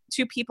couple,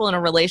 two people in a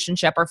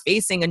relationship are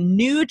facing a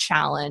new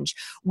challenge,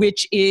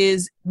 which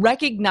is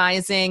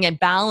recognizing and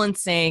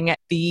balancing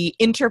the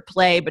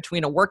interplay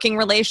between a working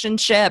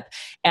relationship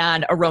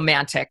and a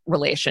romantic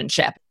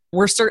relationship.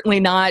 We're certainly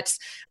not,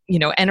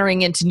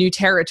 entering into new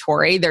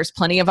territory. There's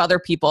plenty of other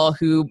people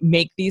who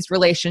make these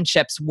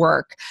relationships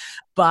work.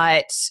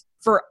 But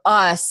for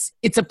us,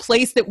 it's a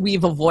place that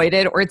we've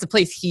avoided, or it's a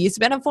place he's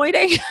been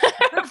avoiding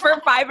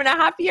for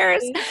 5.5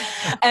 years.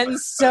 And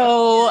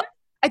so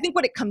I think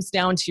what it comes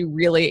down to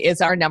really is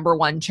our number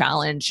one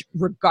challenge,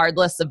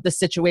 regardless of the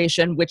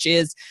situation, which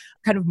is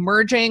kind of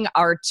merging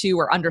our two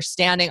or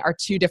understanding our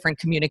two different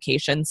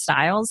communication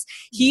styles.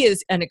 He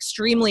is an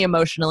extremely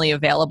emotionally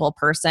available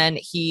person.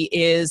 He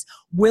is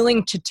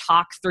willing to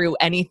talk through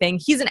anything.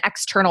 He's an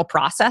external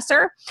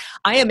processor.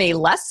 I am a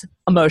less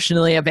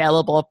emotionally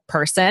available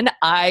person.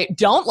 I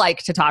don't like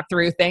to talk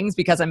through things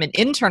because I'm an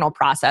internal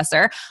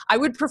processor. I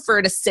would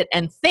prefer to sit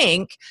and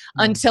think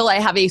until I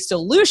have a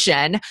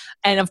solution.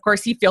 And of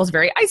course, he feels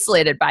very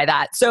isolated by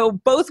that. So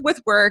both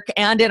with work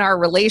and in our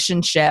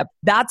relationship,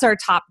 that's our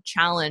top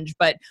challenge.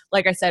 But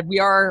like I said, we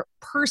are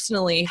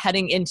personally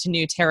heading into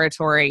new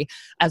territory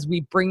as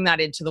we bring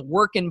that into the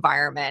work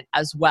environment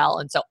as well.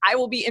 And so I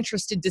will be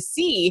interested to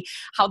see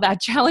how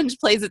that challenge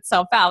plays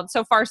itself out.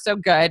 So far, so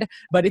good,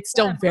 but it's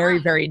still very,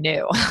 very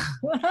new.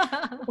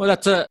 Well,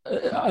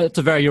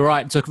 you're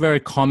right. It's a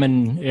very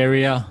common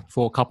area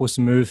for couples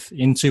to move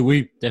into.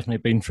 We've definitely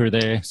been through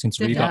there since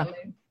we got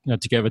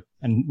together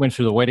and went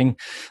through the wedding.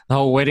 The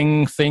whole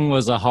wedding thing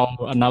was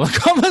another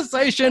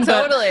conversation.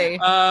 Totally.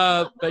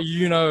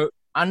 But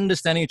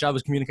understanding each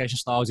other's communication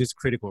styles is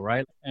critical,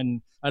 right?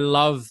 And I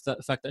love the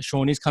fact that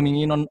Sean is coming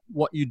in on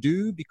what you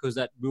do, because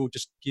that will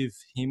just give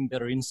him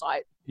better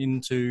insight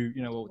into,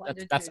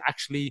 that's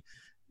actually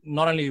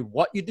not only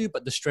what you do,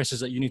 but the stresses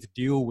that you need to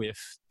deal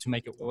with to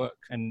make it work.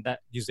 And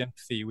that gives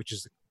empathy, which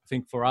is, I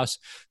think for us,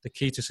 the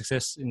key to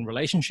success in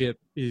relationship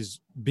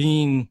is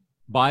being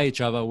by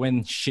each other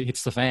when shit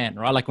hits the fan,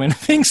 right? Like when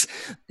things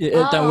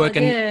don't work.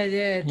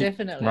 Yeah,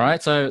 definitely.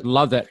 Right. So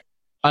love that.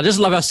 I just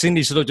love how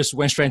Cindy sort of just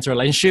went straight into a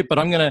relationship, but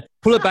I'm going to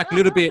pull it back a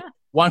little bit.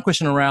 One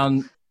question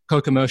around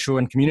co-commercial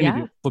and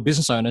community for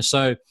business owners.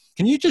 So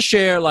can you just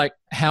share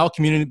how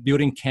community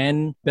building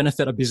can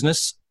benefit a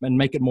business and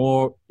make it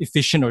more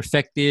efficient or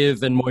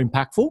effective and more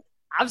impactful?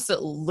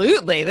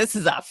 Absolutely. This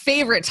is a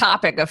favorite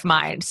topic of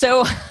mine.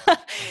 So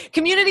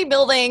community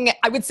building,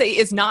 I would say,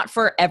 is not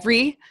for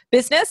every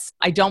business.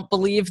 I don't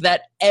believe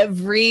that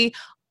every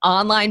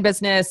online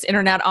business,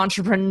 internet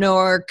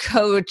entrepreneur,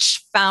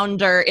 coach,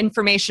 founder,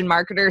 information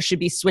marketer should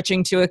be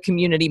switching to a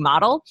community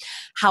model.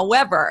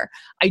 However,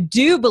 I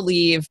do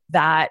believe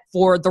that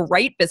for the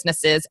right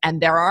businesses, and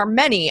there are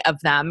many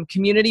of them,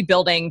 community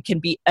building can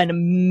be an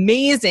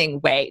amazing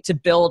way to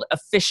build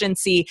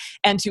efficiency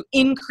and to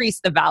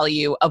increase the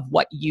value of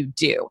what you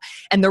do.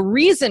 And the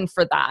reason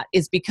for that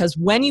is because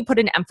when you put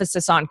an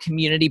emphasis on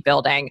community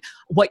building,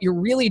 what you're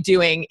really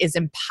doing is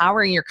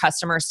empowering your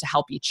customers to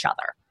help each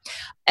other.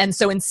 And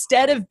so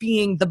instead of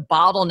being the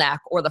bottleneck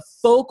or the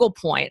focal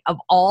point of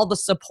all the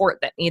support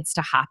that needs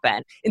to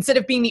happen, instead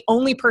of being the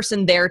only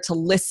person there to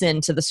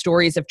listen to the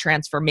stories of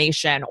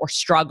transformation or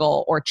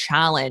struggle or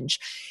challenge,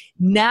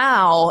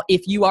 now,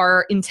 if you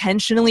are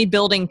intentionally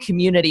building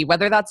community,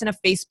 whether that's in a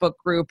Facebook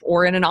group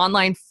or in an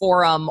online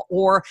forum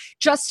or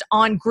just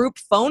on group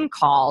phone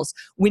calls,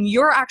 when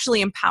you're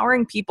actually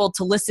empowering people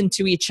to listen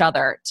to each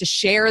other, to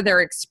share their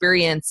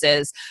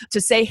experiences, to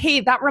say,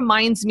 hey, that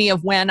reminds me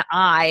of when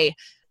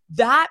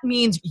that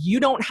means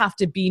you don't have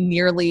to be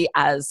nearly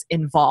as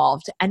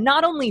involved. And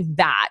not only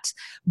that,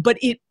 but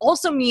it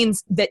also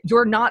means that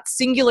you're not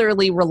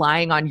singularly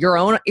relying on your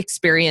own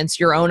experience,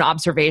 your own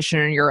observation,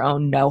 and your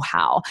own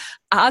know-how.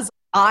 As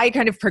I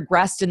kind of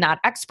progressed in that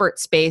expert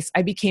space,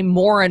 I became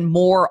more and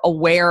more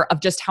aware of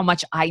just how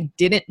much I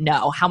didn't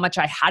know, how much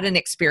I hadn't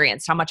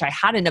experienced, how much I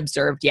hadn't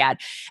observed yet.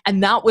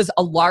 And that was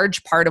a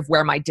large part of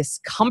where my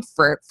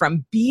discomfort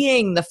from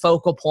being the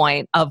focal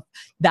point of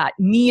that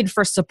need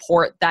for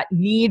support, that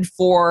need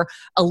for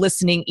a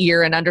listening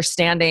ear and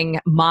understanding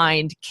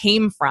mind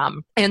came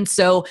from. And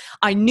so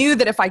I knew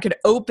that if I could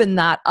open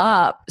that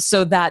up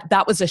so that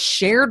that was a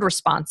shared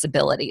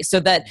responsibility, so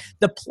that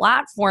the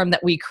platform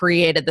that we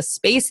created, the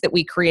space that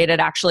we created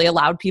actually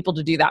allowed people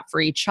to do that for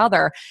each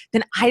other,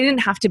 then I didn't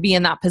have to be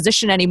in that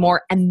position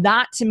anymore. And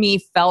that to me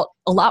felt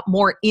a lot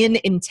more in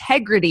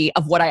integrity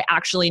of what I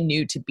actually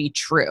knew to be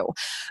true.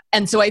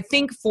 And so I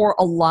think for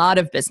a lot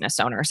of business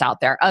owners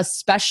out there,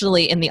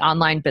 especially in the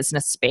online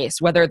business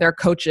space, whether they're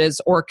coaches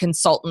or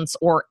consultants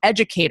or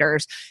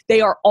educators,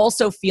 they are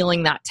also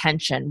feeling that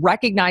tension,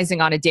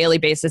 recognizing on a daily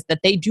basis that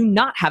they do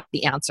not have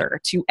the answer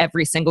to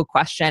every single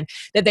question,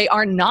 that they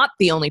are not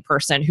the only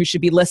person who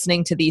should be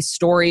listening to these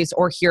stories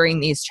or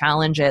hearing these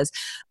challenges.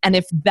 And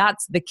if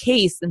that's the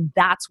case, then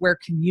that's where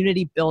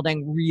community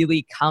building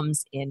really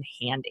comes in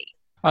handy.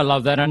 I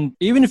love that. And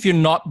even if you're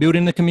not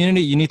building the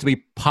community, you need to be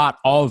part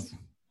of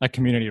a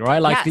community,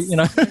 right? Like, yes. you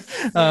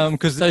know,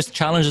 because those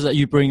challenges that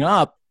you bring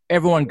up,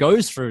 everyone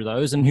goes through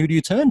those. And who do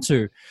you turn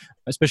to?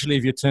 Especially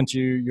if you turn to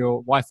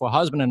your wife or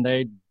husband and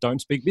they don't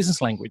speak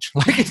business language.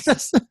 Like, it's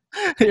just,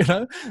 you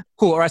know,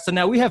 cool. All right. So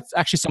now we have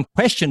actually some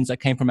questions that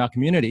came from our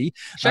community.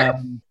 Sure.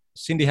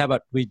 Cindy, how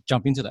about we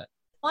jump into that?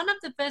 One of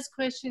the first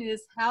questions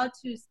is how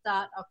to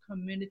start a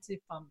community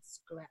from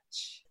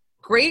scratch.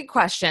 Great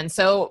question.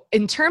 So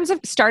in terms of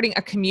starting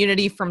a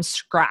community from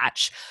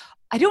scratch,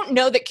 I don't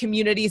know that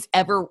communities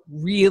ever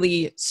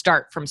really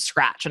start from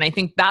scratch. And I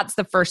think that's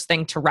the first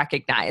thing to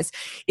recognize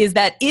is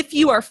that if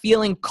you are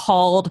feeling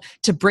called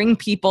to bring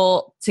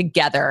people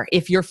together,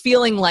 if you're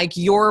feeling like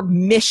your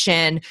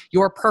mission,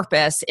 your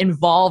purpose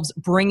involves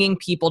bringing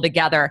people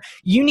together,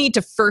 you need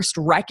to first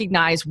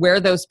recognize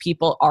where those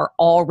people are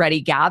already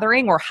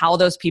gathering or how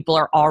those people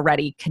are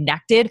already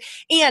connected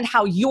and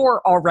how you're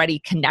already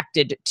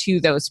connected to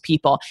those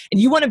people.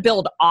 And you want to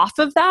build off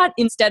of that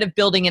instead of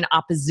building in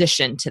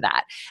opposition to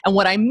that. And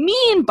what I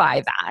mean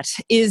by that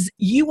is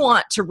you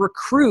want to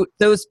recruit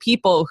those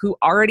people who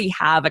already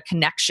have a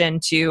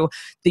connection to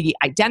the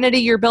identity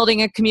you're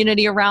building a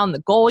community around, the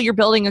goal you're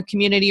building a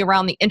community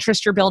around, the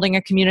interest you're building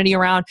a community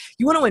around.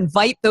 You want to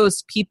invite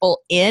those people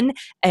in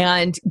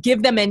and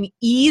give them an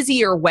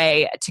easier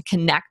way to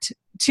connect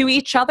to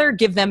each other,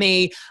 give them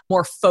a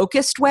more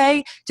focused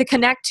way to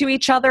connect to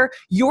each other.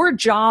 Your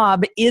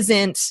job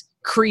isn't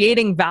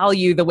creating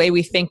value the way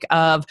we think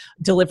of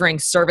delivering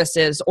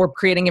services or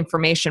creating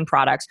information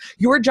products.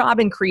 Your job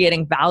in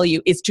creating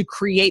value is to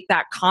create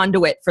that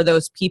conduit for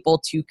those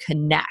people to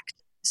connect.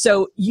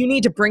 So you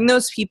need to bring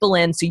those people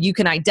in so you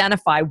can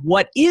identify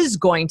what is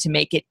going to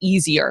make it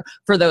easier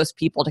for those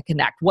people to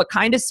connect. What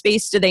kind of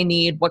space do they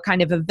need? What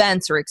kind of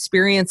events or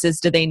experiences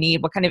do they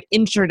need? What kind of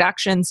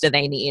introductions do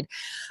they need?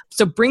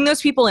 So bring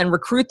those people in,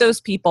 recruit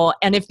those people.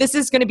 And if this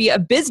is going to be a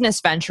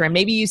business venture and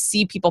maybe you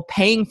see people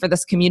paying for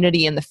this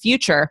community in the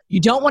future, you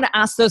don't want to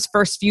ask those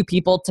first few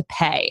people to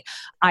pay.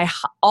 I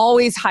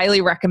always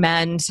highly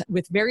recommend,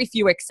 with very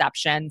few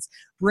exceptions,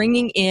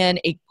 bringing in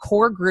a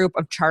core group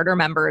of charter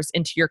members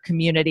into your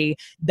community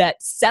that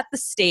set the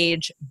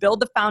stage, build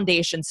the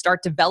foundation,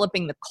 start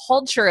developing the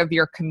culture of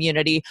your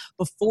community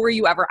before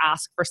you ever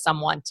ask for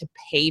someone to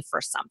pay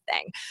for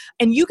something.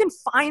 And you can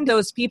find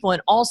those people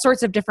in all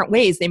sorts of different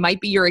ways. They might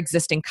be your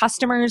existing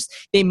customers.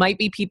 They might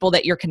be people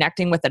that you're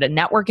connecting with at a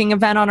networking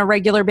event on a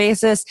regular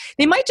basis.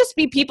 They might just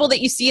be people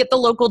that you see at the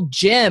local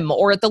gym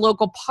or at the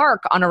local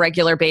park on a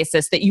regular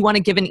basis that you want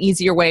to give an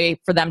easier way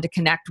for them to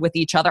connect with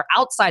each other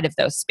outside of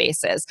those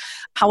spaces.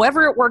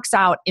 However it works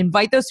out,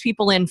 invite those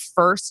people in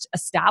first,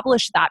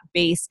 establish that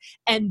base,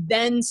 and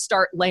then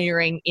start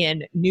layering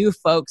in new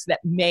folks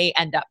that may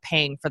end up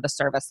paying for the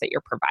service that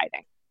you're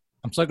providing.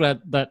 I'm so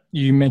glad that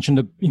you mentioned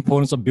the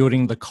importance of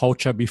building the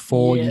culture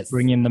before you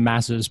bring in the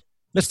masses.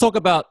 Let's talk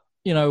about,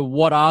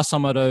 what are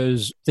some of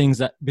those things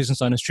that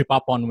business owners trip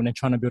up on when they're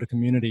trying to build a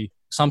community?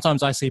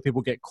 Sometimes I see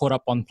people get caught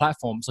up on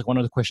platforms. Like one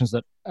of the questions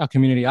that our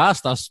community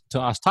asked us to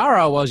ask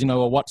Tara was,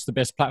 what's the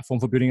best platform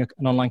for building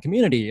an online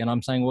community? And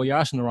I'm saying, well, you're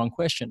asking the wrong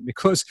question,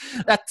 because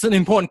that's an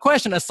important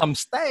question at some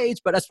stage,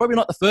 but that's probably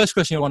not the first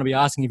question you want to be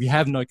asking if you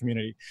have no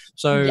community.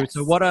 So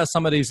what are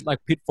some of these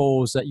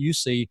pitfalls that you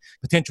see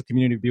potential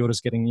community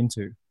builders getting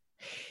into?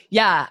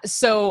 Yeah.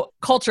 So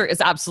culture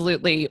is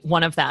absolutely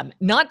one of them.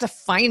 Not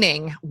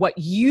defining what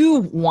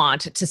you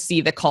want to see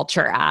the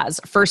culture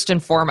as, first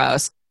and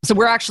foremost. So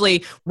we're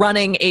actually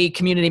running a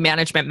community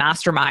management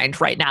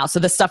mastermind right now. So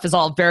this stuff is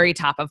all very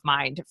top of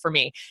mind for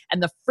me.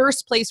 And the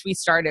first place we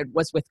started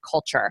was with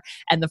culture.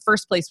 And the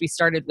first place we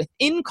started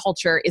within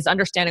culture is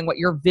understanding what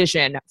your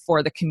vision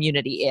for the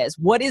community is.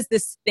 What is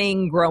this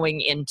thing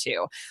growing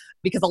into?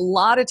 Because a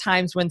lot of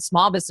times when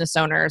small business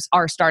owners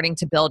are starting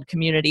to build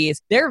communities,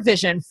 their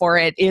vision for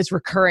it is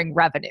recurring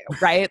revenue,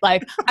 right?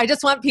 Like, I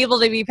just want people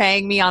to be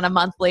paying me on a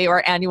monthly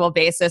or annual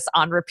basis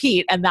on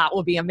repeat, and that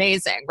will be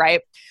amazing,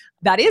 right?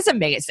 That is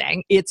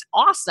amazing. It's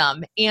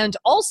awesome. And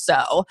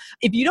also,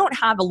 if you don't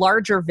have a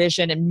larger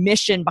vision and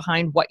mission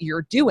behind what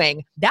you're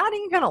doing, that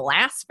ain't going to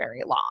last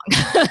very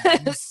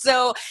long.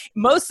 So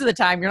most of the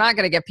time, you're not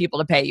going to get people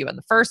to pay you in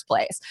the first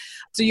place.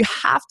 So you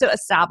have to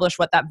establish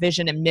what that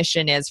vision and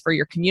mission is for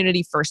your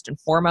community first and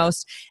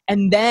foremost.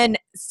 And then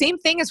same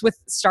thing as with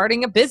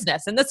starting a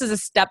business. And this is a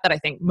step that I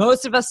think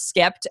most of us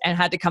skipped and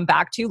had to come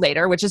back to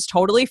later, which is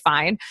totally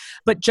fine.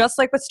 But just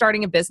like with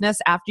starting a business,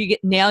 after you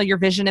nail your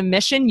vision and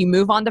mission, you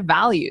move on to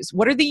values?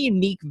 What are the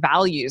unique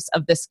values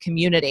of this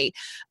community?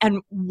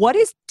 And what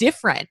is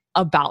different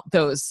about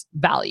those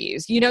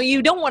values? You know,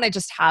 you don't want to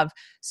just have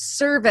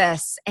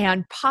service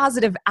and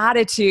positive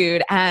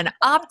attitude and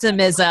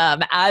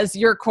optimism as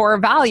your core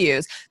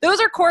values. Those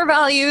are core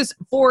values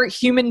for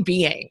human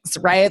beings,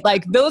 right?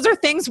 Like those are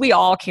things we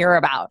all care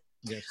about.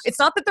 Yes. It's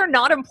not that they're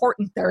not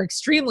important, they're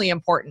extremely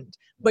important,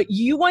 but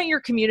you want your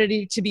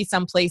community to be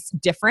someplace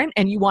different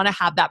and you want to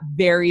have that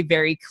very,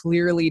 very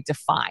clearly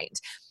defined.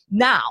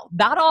 Now,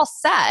 that all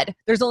said,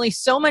 there's only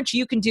so much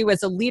you can do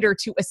as a leader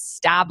to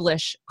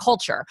establish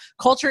culture.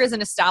 Culture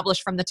isn't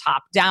established from the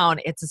top down,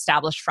 it's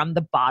established from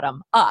the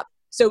bottom up.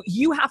 So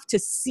you have to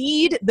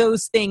seed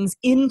those things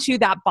into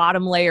that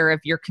bottom layer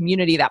of your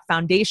community, that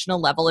foundational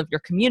level of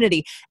your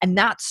community. And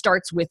that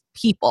starts with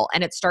people,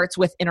 and it starts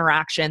with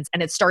interactions,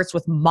 and it starts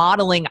with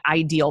modeling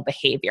ideal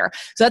behavior.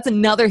 So that's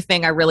another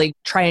thing I really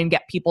try and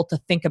get people to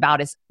think about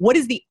is what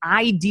is the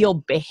ideal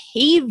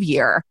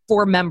behavior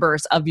for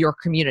members of your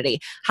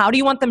community? How do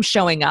you want them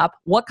showing up?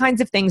 What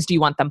kinds of things do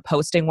you want them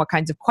posting? What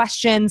kinds of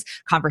questions,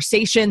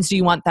 conversations do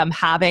you want them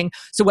having?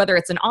 So whether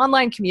it's an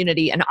online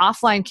community, an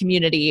offline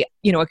community,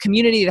 you know, a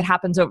community that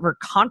happens over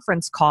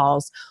conference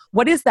calls,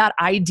 what is that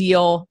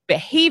ideal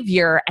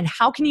behavior and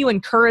how can you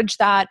encourage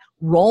that,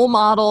 role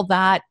model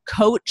that,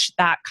 coach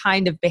that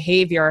kind of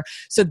behavior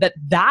so that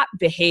that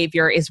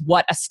behavior is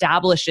what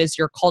establishes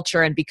your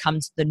culture and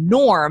becomes the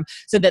norm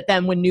so that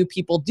then when new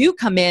people do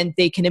come in,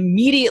 they can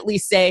immediately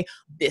say,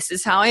 this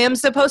is how I am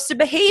supposed to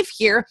behave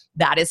here.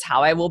 That is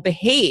how I will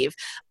behave.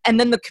 And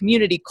then the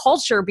community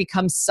culture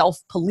becomes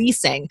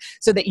self-policing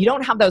so that you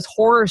don't have those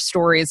horror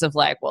stories of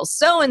like, well,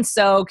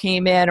 so-and-so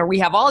came in, or we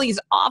have all these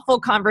awful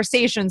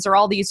conversations, or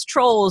all these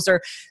trolls,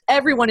 or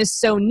everyone is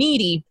so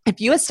needy. If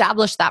you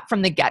establish that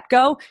from the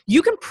get-go,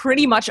 you can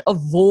pretty much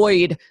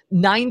avoid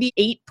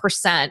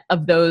 98%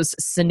 of those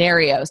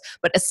scenarios.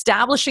 But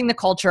establishing the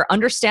culture,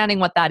 understanding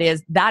what that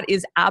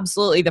is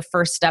absolutely the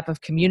first step of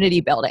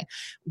community building.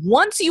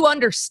 Once you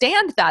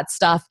understand that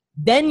stuff,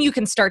 then you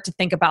can start to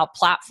think about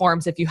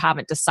platforms if you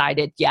haven't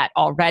decided yet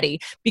already,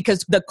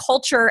 because the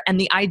culture and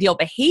the ideal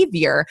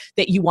behavior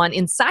that you want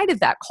inside of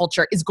that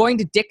culture is going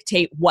to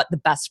dictate what the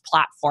best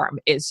platform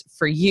is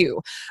for you.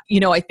 You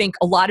know, I think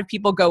a lot of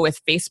people go with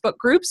Facebook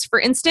groups, for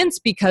instance,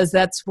 because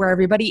that's where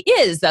everybody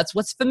is. That's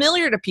what's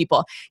familiar to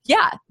people.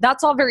 Yeah,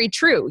 that's all very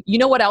true. You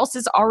know what else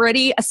is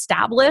already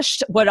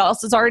established? What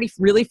else is already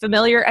really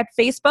familiar at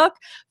Facebook?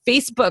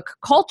 Facebook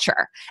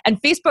culture.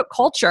 And Facebook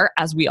culture,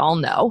 as we all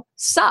know,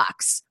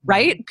 sucks,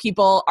 right?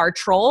 People are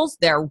trolls.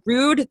 They're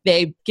rude.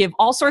 They give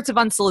all sorts of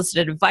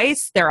unsolicited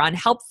advice. They're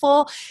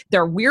unhelpful.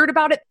 They're weird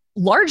about it.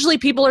 Largely,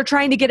 people are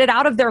trying to get it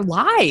out of their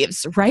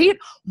lives, right?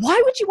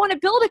 Why would you want to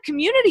build a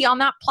community on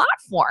that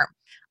platform?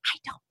 I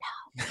don't know.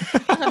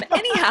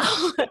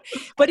 Anyhow,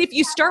 but if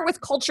you start with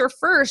culture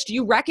first,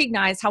 you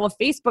recognize how a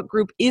Facebook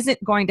group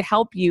isn't going to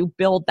help you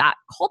build that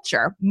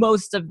culture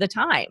most of the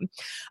time.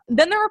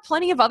 Then there are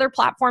plenty of other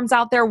platforms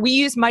out there. We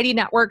use Mighty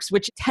Networks,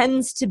 which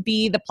tends to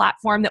be the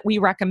platform that we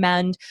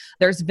recommend.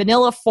 There's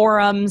vanilla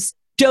forums,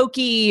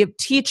 Doki,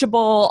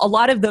 Teachable, a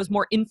lot of those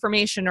more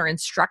information or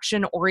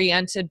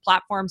instruction-oriented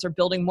platforms are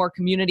building more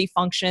community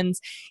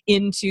functions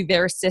into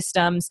their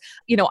systems.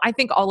 You know, I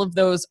think all of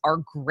those are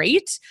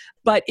great,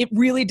 but it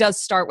really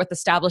does start with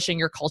establishing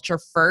your culture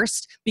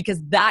first,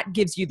 because that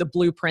gives you the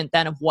blueprint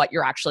then of what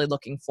you're actually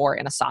looking for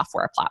in a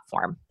software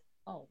platform.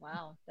 Oh,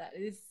 wow. That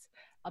is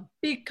a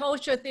big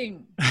culture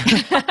thing.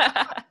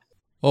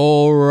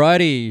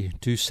 Alrighty,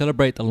 to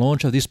celebrate the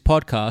launch of this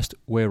podcast,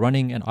 we're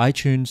running an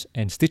iTunes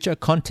and Stitcher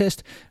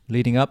contest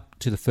leading up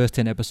to the first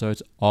 10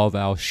 episodes of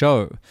our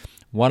show.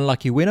 One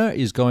lucky winner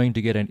is going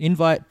to get an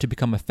invite to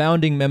become a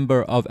founding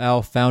member of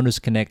our Founders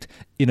Connect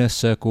Inner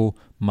Circle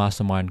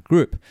Mastermind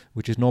group,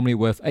 which is normally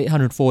worth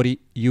 $840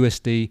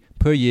 USD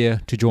per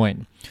year to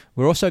join.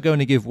 We're also going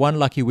to give one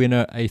lucky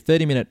winner a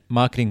 30-minute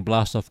marketing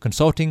blast-off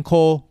consulting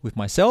call with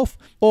myself,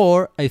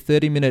 or a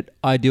 30-minute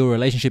ideal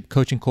relationship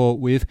coaching call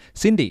with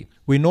Cindy.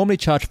 We normally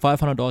charge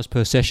 $500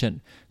 per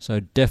session, so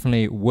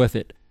definitely worth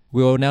it.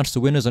 We'll announce the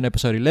winners on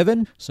episode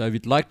 11, so if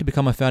you'd like to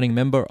become a founding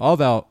member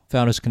of our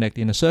Founders Connect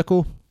Inner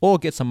Circle or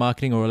get some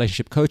marketing or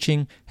relationship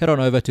coaching, head on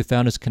over to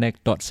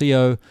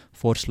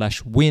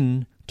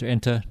foundersconnect.co/win to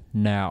enter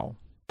now.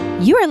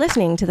 You are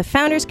listening to the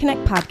Founders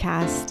Connect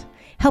podcast,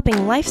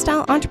 helping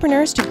lifestyle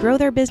entrepreneurs to grow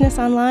their business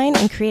online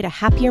and create a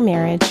happier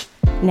marriage.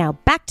 Now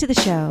back to the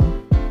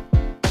show.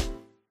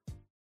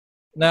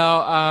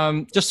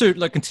 Now, just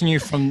to continue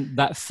from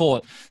that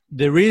thought,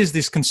 there is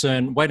this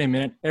concern, wait a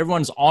minute,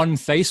 everyone's on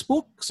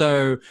Facebook.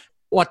 So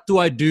what do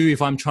I do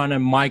if I'm trying to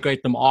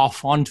migrate them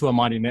off onto a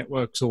Mighty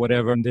Networks or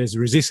whatever? And there's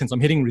resistance.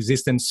 I'm hitting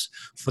resistance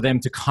for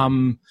them to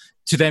come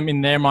to them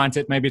in their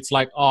mindset. Maybe it's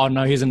like, oh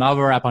no, here's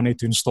another app I need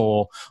to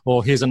install,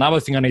 or here's another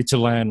thing I need to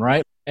learn,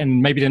 right?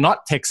 And maybe they're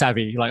not tech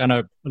savvy. Like I know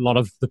a lot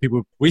of the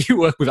people we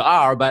work with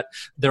are, but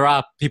there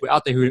are people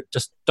out there who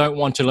just don't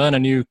want to learn a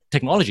new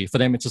technology. For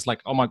them, it's just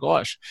like, oh my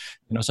gosh.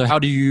 So how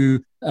do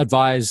you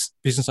advise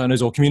business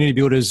owners or community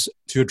builders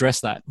to address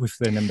that with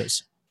their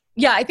members?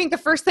 Yeah, I think the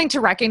first thing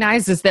to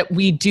recognize is that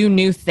we do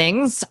new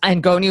things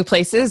and go new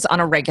places on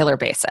a regular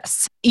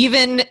basis.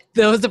 Even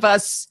those of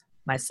us,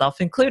 myself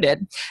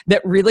included,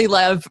 that really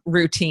love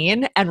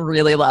routine and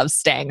really love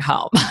staying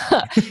home.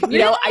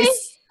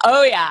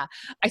 Oh yeah,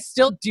 I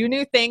still do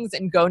new things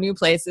and go new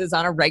places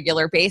on a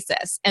regular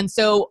basis. And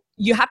so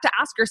you have to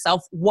ask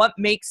yourself, what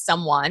makes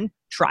someone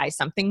try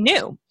something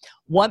new?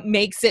 What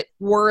makes it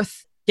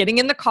worth getting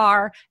in the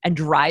car and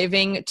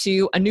driving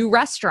to a new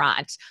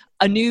restaurant,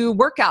 a new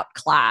workout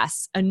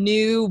class, a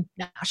new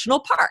national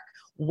park?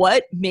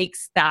 What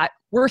makes that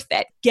worth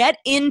it? Get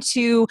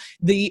into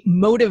the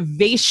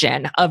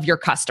motivation of your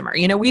customer.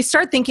 We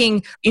start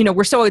thinking,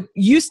 we're so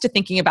used to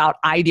thinking about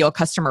ideal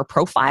customer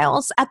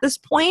profiles at this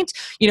point.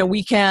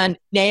 We can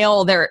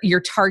nail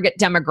your target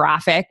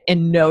demographic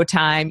in no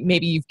time.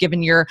 Maybe you've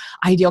given your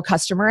ideal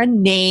customer a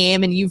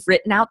name and you've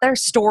written out their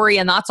story,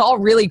 and that's all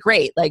really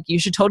great. Like, you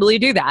should totally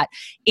do that.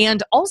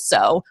 And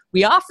also,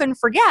 we often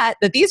forget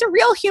that these are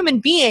real human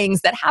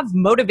beings that have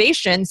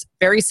motivations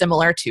very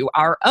similar to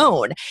our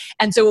own.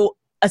 And so,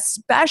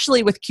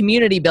 especially with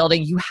community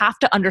building, you have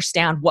to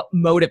understand what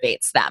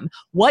motivates them,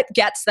 what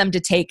gets them to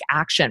take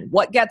action,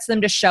 what gets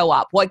them to show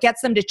up, what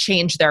gets them to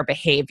change their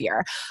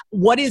behavior,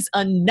 what is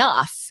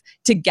enough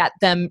to get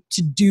them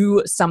to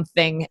do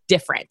something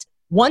different.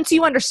 Once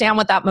you understand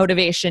what that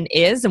motivation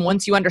is, and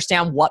once you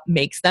understand what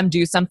makes them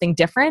do something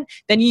different,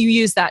 then you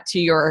use that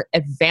to your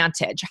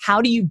advantage. How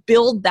do you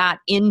build that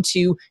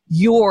into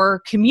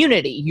your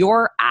community,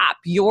 your app,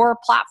 your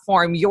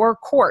platform, your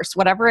course,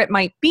 whatever it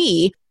might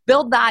be?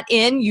 Build that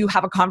in, you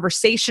have a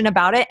conversation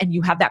about it, and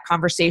you have that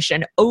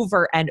conversation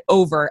over and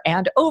over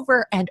and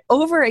over and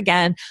over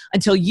again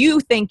until you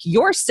think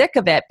you're sick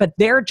of it, but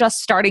they're just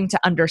starting to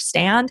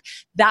understand.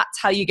 That's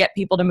how you get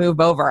people to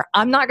move over.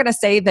 I'm not going to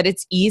say that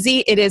it's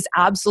easy. It is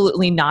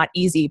absolutely not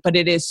easy, but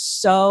it is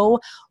so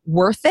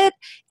worth it.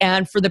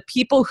 And for the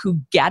people who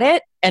get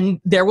it,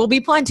 and there will be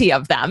plenty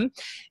of them,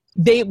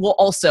 they will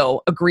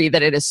also agree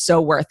that it is so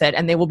worth it.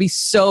 And they will be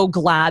so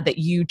glad that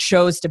you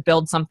chose to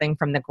build something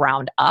from the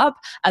ground up,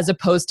 as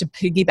opposed to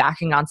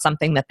piggybacking on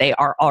something that they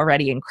are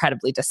already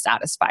incredibly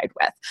dissatisfied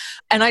with.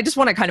 And I just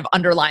want to kind of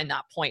underline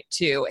that point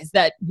too, is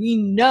that we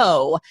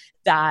know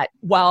that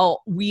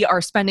while we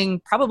are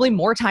spending probably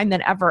more time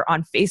than ever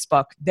on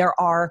Facebook, there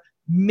are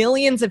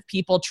millions of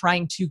people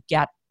trying to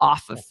get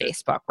off of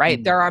Facebook, right?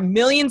 Mm-hmm. There are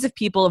millions of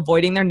people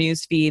avoiding their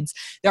news feeds.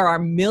 There are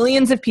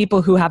millions of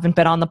people who haven't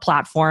been on the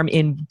platform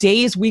in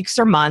days, weeks,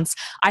 or months.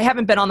 I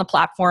haven't been on the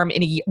platform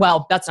in a year.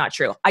 Well, that's not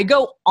true. I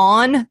go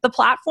on the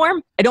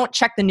platform. I don't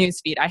check the news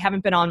feed. I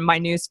haven't been on my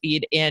news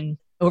feed in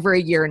over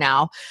a year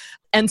now.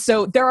 And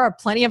so there are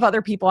plenty of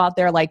other people out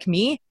there like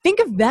me. Think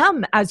of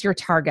them as your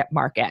target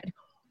market.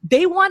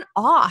 They want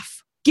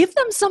off. Give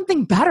them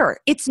something better.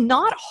 It's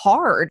not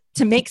hard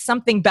to make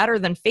something better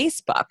than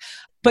Facebook,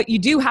 but you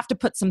do have to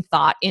put some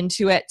thought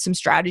into it, some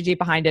strategy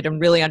behind it,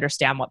 and really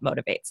understand what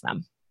motivates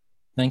them.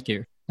 Thank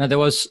you. Now,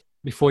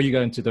 before you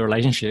go into the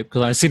relationship,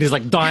 because I see this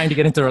like dying to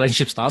get into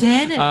relationship stuff.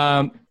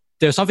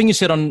 There's something you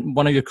said on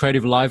one of your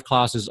Creative Live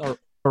classes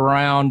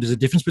around there's a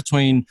difference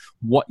between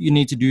what you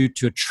need to do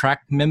to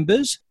attract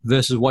members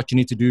versus what you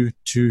need to do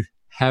to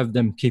have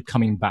them keep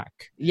coming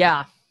back.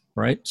 Yeah.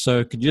 Right.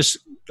 So could you just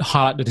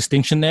highlight the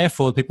distinction there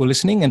for people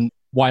listening and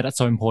why that's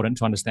so important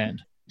to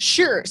understand?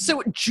 Sure.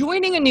 So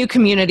joining a new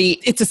community,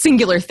 it's a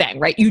singular thing,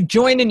 right? You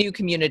join a new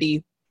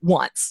community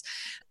once,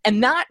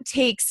 and that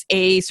takes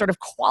a sort of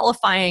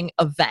qualifying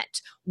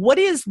event. What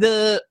is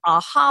the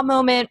aha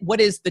moment?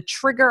 What is the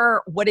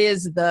trigger? What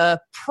is the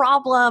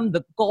problem,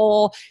 the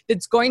goal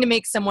that's going to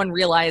make someone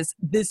realize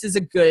this is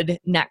a good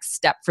next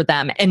step for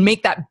them and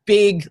make that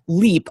big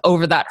leap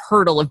over that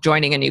hurdle of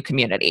joining a new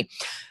community?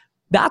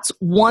 That's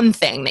one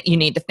thing that you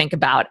need to think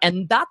about.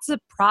 And that's a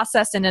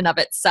process in and of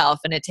itself.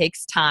 And it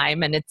takes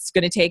time, and it's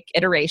going to take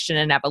iteration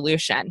and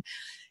evolution.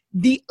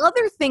 The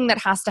other thing that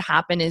has to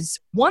happen is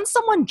once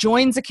someone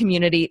joins a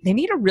community, they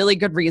need a really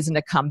good reason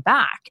to come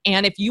back.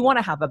 And if you want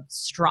to have a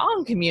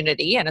strong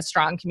community and a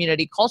strong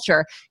community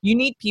culture, you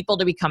need people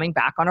to be coming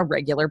back on a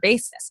regular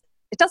basis.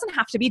 It doesn't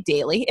have to be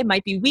daily. It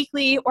might be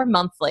weekly or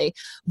monthly,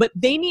 but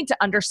they need to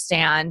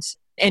understand,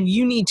 and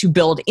you need to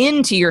build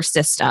into your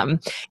system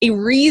a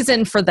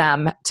reason for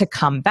them to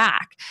come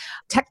back.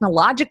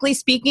 Technologically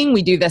speaking,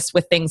 we do this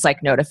with things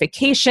like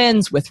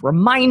notifications, with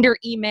reminder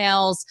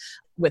emails,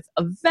 with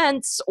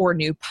events or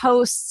new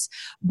posts.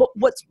 But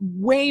what's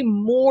way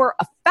more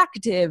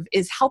effective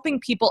is helping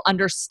people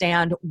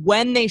understand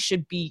when they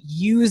should be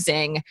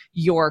using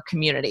your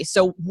community.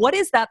 So what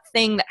is that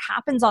thing that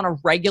happens on a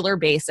regular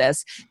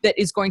basis that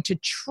is going to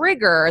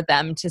trigger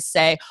them to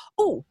say,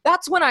 oh,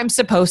 that's when I'm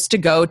supposed to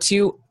go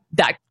to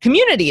that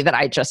community that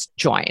I just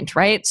joined,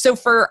 right? So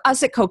for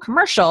us at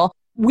Co-Commercial,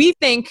 We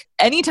think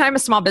anytime a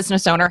small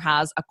business owner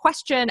has a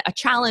question, a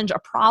challenge, a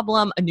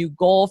problem, a new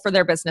goal for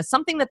their business,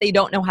 something that they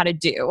don't know how to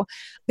do,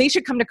 they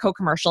should come to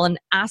Co-Commercial and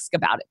ask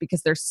about it,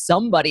 because there's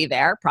somebody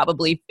there,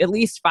 probably at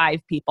least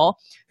 5 people,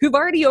 who've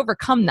already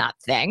overcome that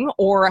thing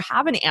or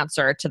have an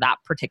answer to that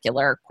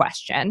particular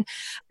question.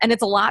 And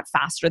it's a lot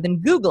faster than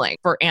Googling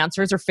for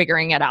answers or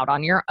figuring it out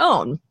on your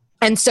own.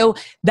 And so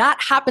that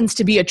happens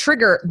to be a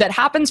trigger that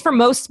happens for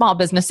most small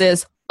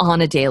businesses on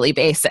a daily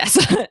basis.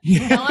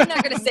 Now, I'm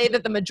not going to say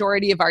that the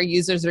majority of our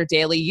users are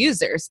daily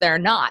users. They're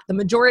not. The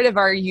majority of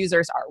our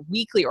users are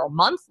weekly or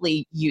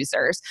monthly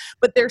users,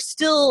 but they're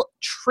still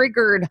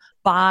triggered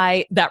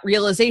by that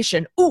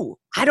realization. Ooh,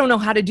 I don't know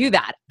how to do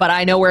that, but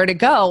I know where to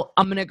go.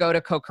 I'm going to go to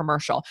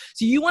Co-Commercial.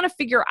 So you want to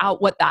figure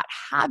out what that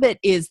habit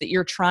is that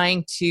you're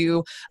trying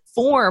to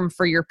form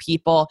for your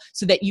people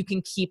so that you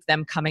can keep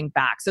them coming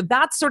back. So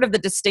that's sort of the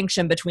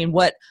distinction between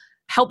what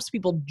helps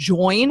people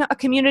join a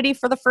community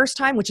for the first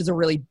time, which is a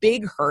really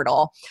big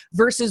hurdle,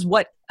 versus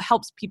what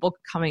helps people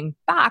coming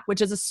back, which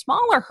is a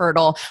smaller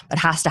hurdle, but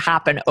has to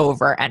happen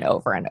over and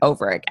over and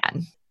over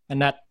again. And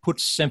that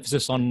puts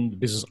emphasis on the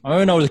business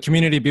owner or the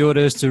community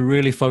builders to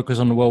really focus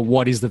on, well,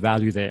 what is the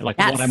value there? Like,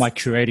 What am I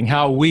creating?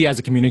 How are we as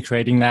a community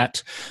creating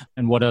that?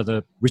 And what are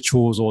the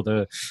rituals or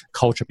the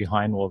culture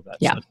behind all of that?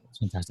 Yeah. So that's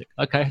fantastic.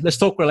 Okay, let's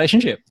talk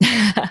relationship.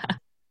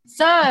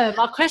 So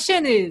my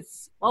question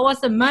is, what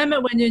was the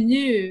moment when you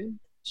knew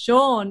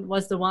Sean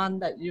was the one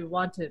that you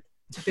wanted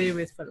to be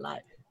with for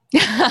life?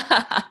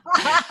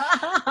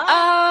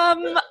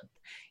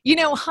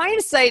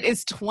 Hindsight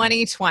is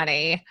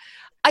 2020.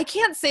 I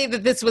can't say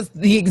that this was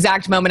the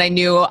exact moment I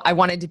knew I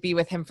wanted to be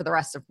with him for the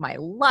rest of my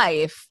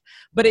life,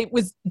 but it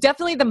was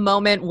definitely the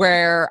moment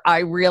where I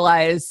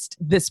realized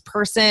this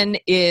person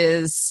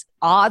is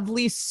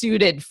oddly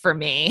suited for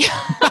me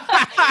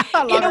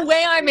in a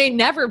way I may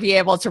never be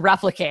able to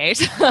replicate.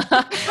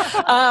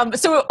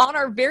 So on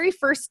our very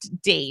first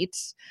date,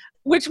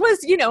 which was,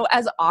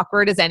 as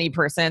awkward as any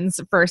person's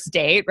first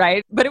date,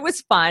 right? But it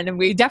was fun and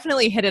we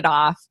definitely hit it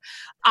off.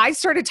 I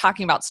started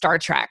talking about Star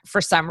Trek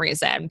for some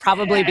reason,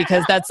 probably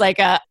because that's like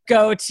a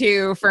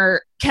go-to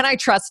for, can I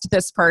trust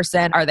this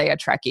person? Are they a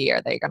Trekkie?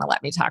 Are they going to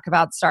let me talk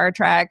about Star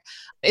Trek?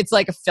 It's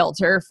like a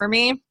filter for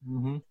me.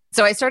 Mm-hmm.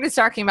 So I started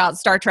talking about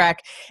Star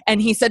Trek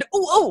and he said,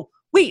 oh,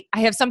 wait, I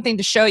have something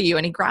to show you.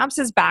 And he grabs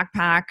his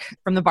backpack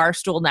from the bar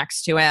stool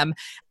next to him,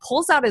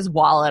 pulls out his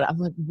wallet. I'm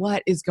like,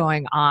 what is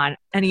going on?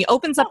 And he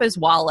opens up his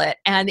wallet,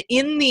 and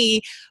in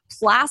the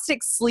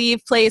plastic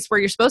sleeve place where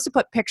you're supposed to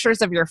put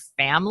pictures of your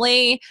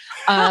family,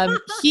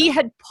 he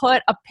had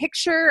put a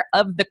picture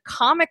of the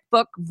comic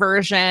book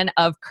version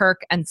of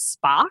Kirk and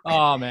Spock.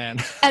 Oh, man.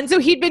 And so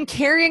he'd been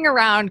carrying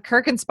around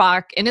Kirk and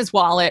Spock in his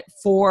wallet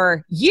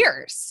for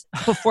years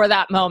before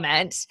that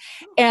moment.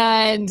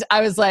 And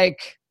I was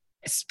like,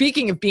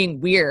 speaking of being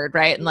weird,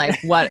 right? And like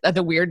what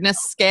the weirdness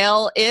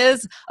scale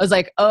is, I was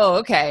like, oh,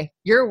 okay,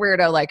 you're a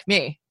weirdo like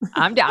me.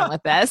 I'm down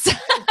with this. So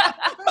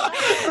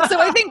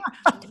I think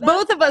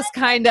both of us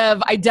kind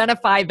of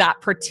identify that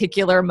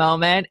particular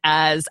moment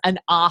as an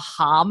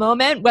aha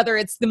moment, whether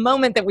it's the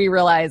moment that we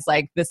realize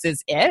like this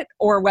is it,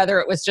 or whether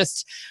it was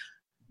just,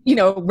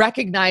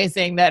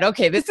 recognizing that,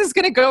 okay, this is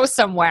going to go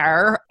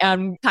somewhere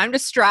and time to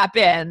strap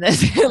in.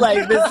 This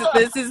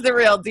is the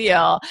real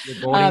deal.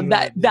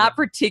 That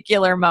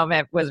particular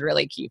moment was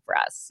really key for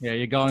us. Yeah,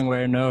 you're going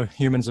where no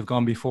humans have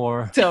gone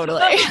before.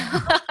 Totally.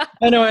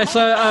 Anyway,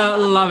 so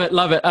love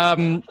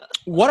it.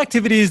 What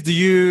activities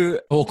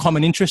or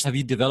common interests have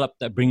you developed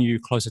that bring you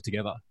closer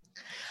together?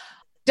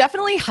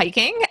 Definitely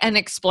hiking and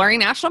exploring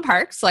national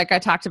parks, like I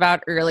talked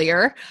about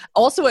earlier.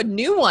 Also a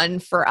new one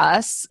for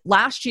us.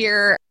 Last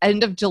year,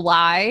 end of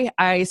July,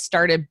 I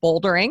started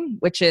bouldering,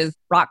 which is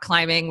rock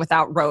climbing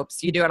without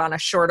ropes. You do it on a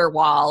shorter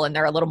wall, and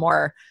they're a little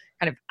more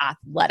kind of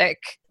athletic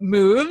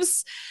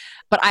moves.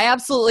 But I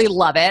absolutely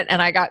love it.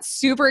 And I got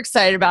super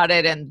excited about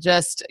it. And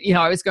just,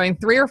 I was going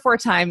 3 or 4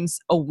 times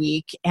a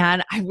week,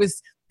 and I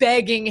was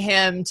begging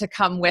him to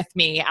come with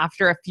me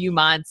after a few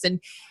months. And,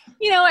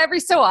 every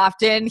so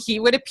often he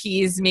would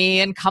appease me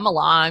and come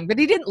along, but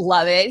he didn't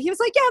love it. He was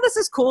like, yeah, this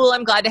is cool.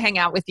 I'm glad to hang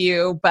out with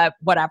you, but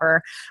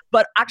whatever.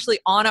 But actually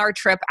on our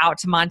trip out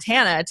to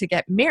Montana to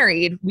get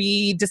married,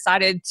 we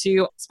decided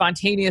to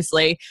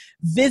spontaneously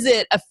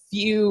visit a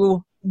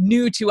few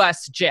new to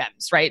us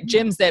gyms, right?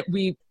 Gyms that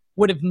we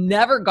would have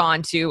never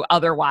gone to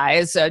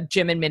otherwise. A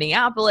gym in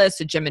Minneapolis,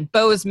 a gym in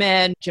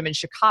Bozeman, gym in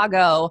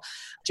Chicago,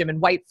 gym in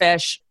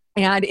Whitefish.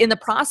 And in the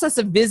process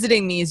of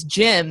visiting these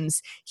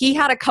gyms, he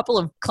had a couple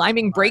of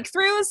climbing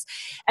breakthroughs.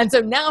 And so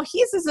now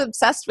he's as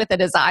obsessed with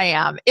it as I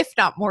am, if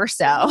not more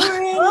so.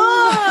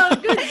 Oh,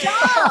 good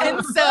job.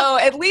 And so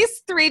at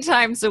least 3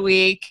 times a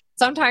week,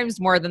 sometimes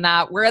more than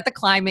that. We're at the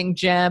climbing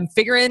gym,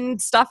 figuring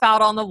stuff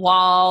out on the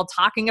wall,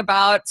 talking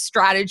about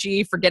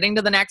strategy for getting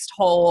to the next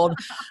hold.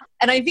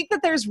 And I think that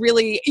there's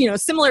really,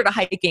 similar to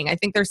hiking, I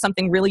think there's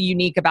something really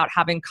unique about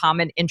having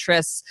common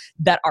interests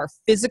that are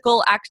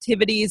physical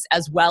activities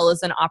as well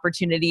as an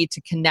opportunity to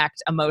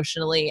connect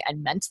emotionally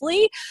and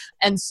mentally.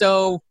 And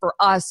so for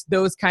us,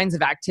 those kinds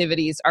of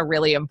activities are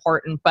really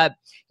important. But,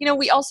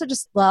 we also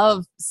just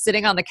love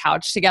sitting on the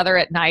couch together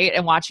at night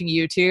and watching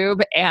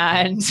YouTube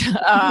and,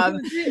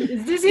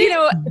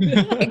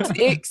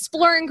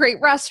 exploring great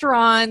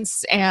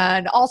restaurants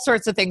and all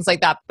sorts of things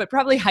like that. But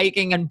probably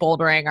hiking and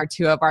bouldering are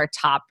two of our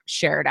top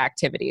shared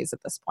activities at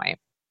this point.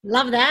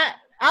 Love that.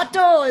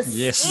 Outdoors.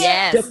 Yes.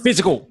 Yes. Get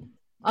physical.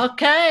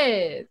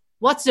 Okay.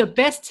 What's your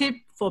best tip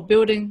for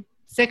building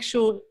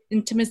sexual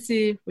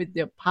intimacy with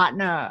your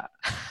partner?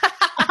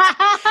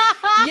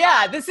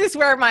 Yeah, this is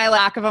where my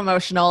lack of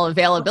emotional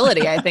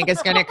availability, I think,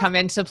 is going to come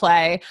into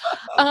play.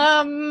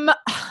 I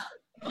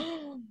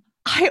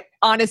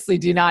honestly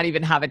do not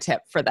even have a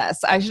tip for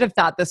this. I should have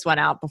thought this one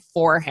out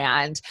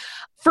beforehand.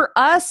 For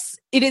us,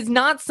 it is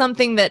not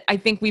something that I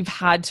think we've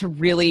had to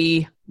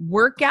really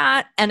work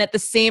at. And at the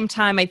same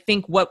time, I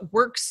think what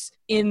works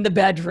in the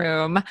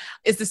bedroom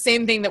is the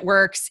same thing that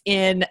works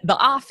in the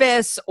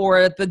office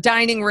or the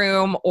dining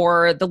room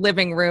or the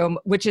living room,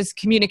 which is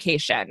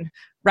communication,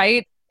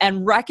 right?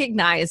 And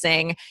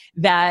recognizing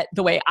that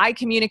the way I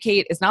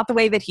communicate is not the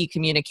way that he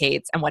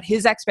communicates, and what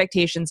his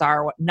expectations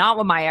are, not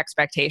what my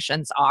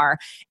expectations are,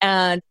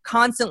 and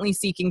constantly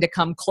seeking to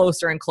come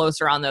closer and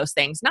closer on those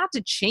things, not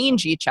to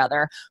change each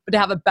other, but to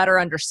have a better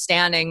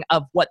understanding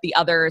of what the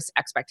other's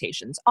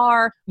expectations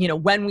are.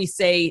 When we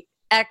say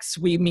X,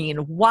 we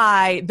mean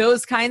Y,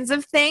 those kinds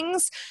of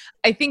things.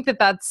 I think that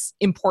that's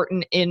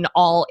important in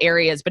all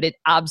areas, but it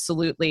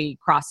absolutely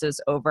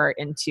crosses over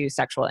into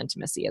sexual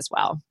intimacy as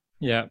well.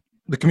 Yeah.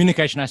 The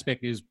communication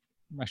aspect is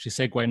actually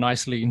segue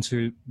nicely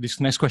into this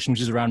next question,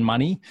 which is around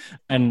money.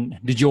 And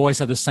did you always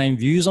have the same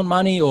views on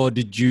money, or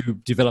did you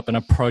develop an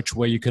approach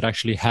where you could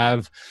actually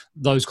have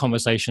those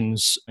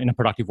conversations in a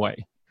productive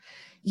way?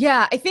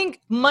 Yeah, I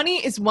think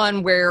money is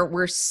one where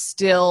we're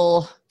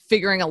still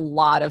figuring a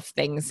lot of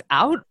things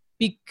out.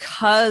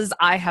 Because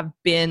I have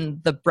been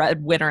the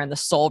breadwinner and the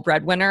sole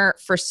breadwinner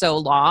for so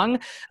long,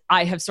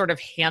 I have sort of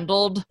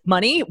handled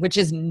money, which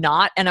is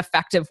not an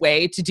effective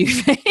way to do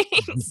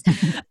things.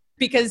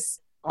 Because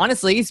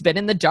honestly, he's been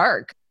in the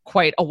dark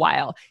quite a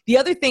while. The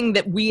other thing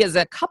that we as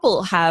a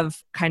couple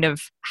have kind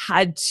of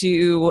had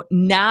to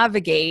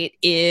navigate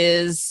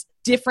is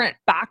different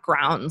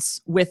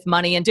backgrounds with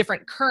money and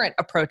different current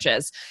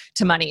approaches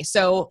to money.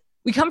 So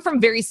we come from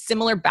very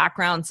similar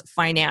backgrounds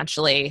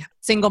financially,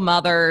 single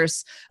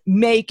mothers,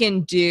 make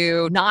and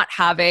do, not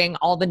having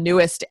all the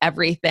newest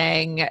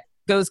everything,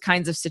 those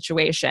kinds of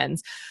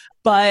situations.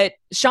 But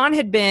Sean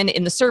had been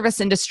in the service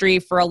industry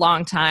for a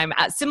long time,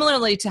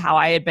 similarly to how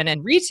I had been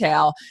in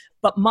retail,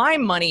 but my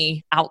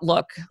money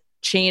outlook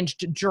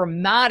changed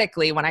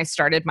dramatically when I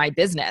started my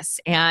business.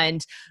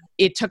 And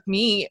it took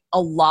me a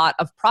lot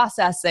of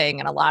processing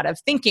and a lot of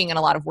thinking and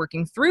a lot of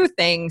working through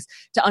things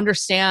to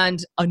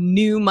understand a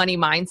new money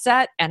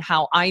mindset and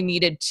how I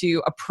needed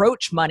to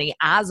approach money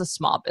as a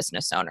small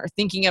business owner,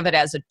 thinking of it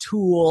as a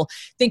tool,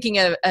 thinking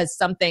of it as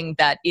something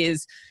that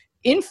is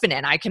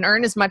infinite. I can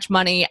earn as much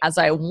money as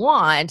I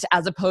want,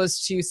 as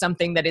opposed to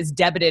something that is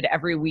debited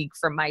every week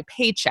from my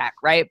paycheck,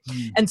 right?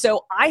 And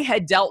so I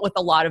had dealt with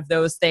a lot of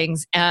those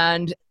things.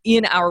 And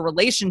in our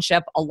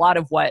relationship, a lot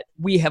of what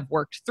we have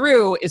worked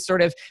through is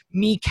sort of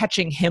me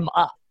catching him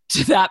up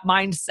to that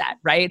mindset,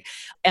 right?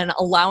 And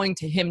allowing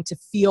him to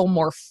feel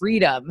more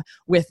freedom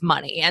with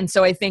money. And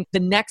so I think the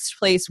next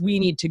place we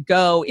need to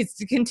go is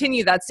to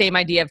continue that same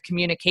idea of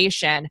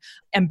communication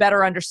and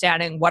better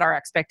understanding what our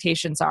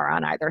expectations are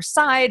on either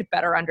side,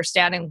 better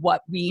understanding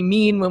what we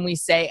mean when we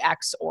say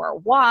X or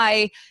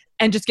Y,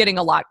 and just getting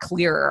a lot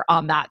clearer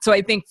on that. So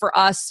I think for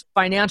us,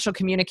 financial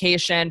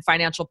communication,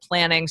 financial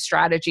planning,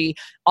 strategy,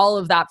 all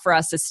of that for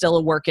us is still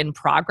a work in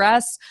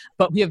progress,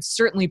 but we have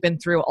certainly been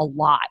through a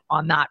lot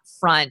on that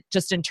front,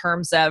 just in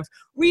terms of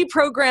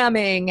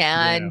reprogramming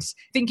and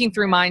thinking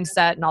through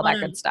mindset and all that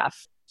good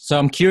stuff. So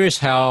I'm curious,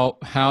 how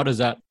does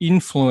that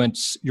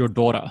influence your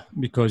daughter?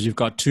 Because you've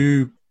got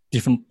two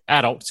different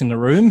adults in the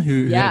room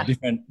who have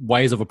different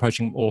ways of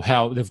approaching, or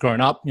how they've grown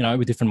up,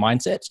 with different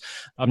mindsets.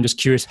 I'm just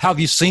curious, how have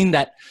you seen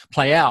that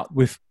play out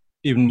with,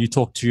 even you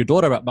talk to your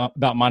daughter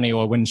about money,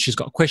 or when she's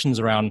got questions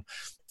around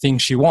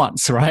things she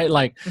wants, right?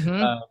 Like,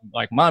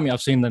 Mommy,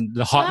 I've seen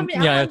the hot,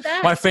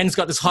 my friend's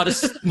got this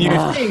hottest new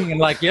thing. And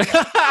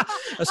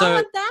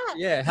so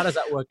how does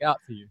that work out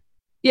for you?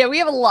 Yeah, we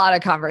have a lot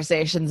of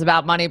conversations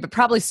about money, but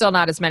probably still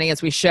not as many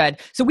as we should.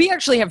 So we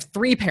actually have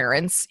three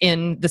parents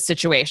in the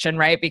situation,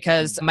 right?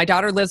 Because my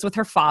daughter lives with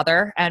her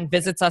father and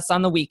visits us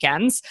on the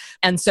weekends.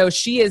 And so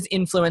she is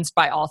influenced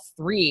by all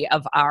three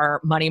of our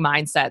money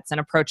mindsets and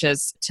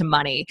approaches to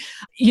money.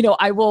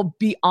 I will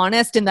be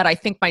honest in that I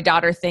think my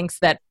daughter thinks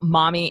that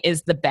mommy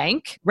is the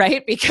bank,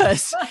 right?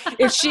 Because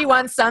if she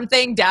wants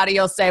something, daddy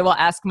will say, well,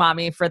 ask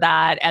mommy for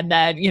that. And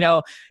then,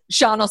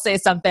 Sean will say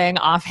something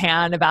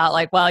offhand about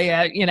like, well,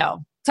 yeah,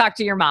 talk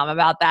to your mom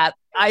about that.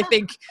 I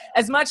think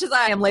as much as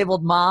I am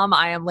labeled mom,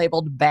 I am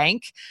labeled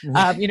bank.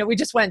 We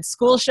just went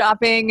school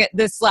shopping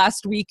this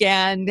last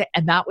weekend,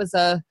 and that was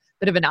a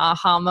bit of an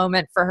aha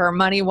moment for her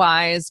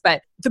money-wise.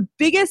 But the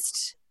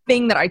biggest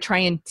thing that I try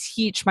and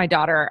teach my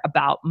daughter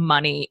about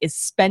money is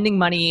spending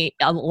money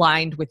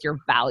aligned with your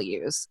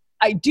values.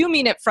 I do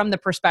mean it from the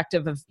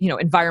perspective of,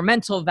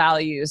 environmental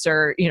values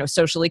or,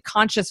 socially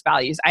conscious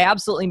values. I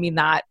absolutely mean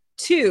that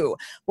too.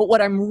 But what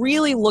I'm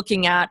really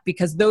looking at,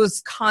 because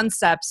those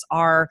concepts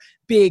are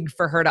big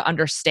for her to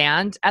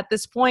understand at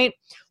this point,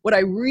 what I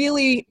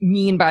really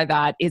mean by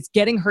that is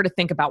getting her to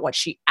think about what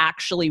she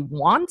actually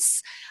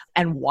wants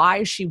and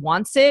why she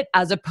wants it,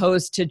 as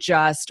opposed to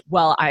just,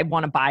 well, I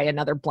want to buy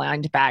another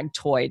blind bag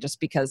toy just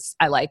because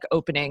I like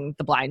opening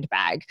the blind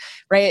bag,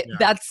 right? Yeah.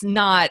 That's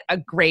not a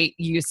great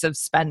use of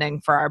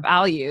spending for our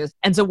values.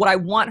 And so what I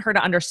want her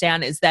to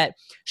understand is that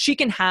she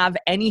can have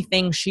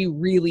anything she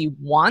really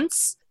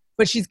wants,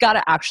 but she's got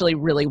to actually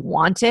really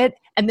want it.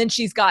 And then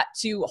she's got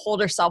to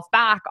hold herself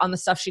back on the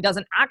stuff she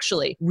doesn't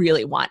actually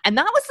really want. And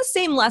that was the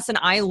same lesson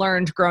I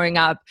learned growing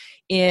up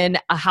in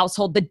a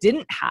household that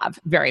didn't have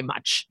very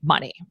much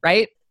money,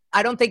 right?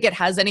 I don't think it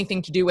has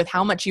anything to do with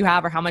how much you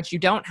have or how much you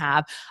don't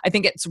have. I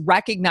think it's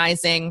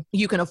recognizing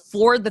you can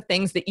afford the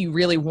things that you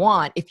really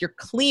want if you're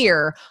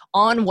clear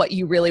on what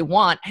you really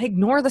want, and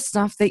ignore the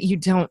stuff that you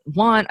don't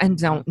want and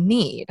don't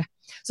need.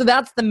 So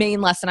that's the main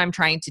lesson I'm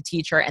trying to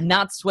teach her. And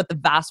that's what the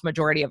vast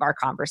majority of our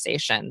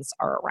conversations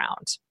are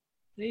around.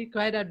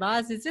 Great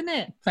advice, isn't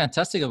it?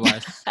 Fantastic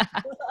advice.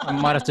 I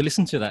might have to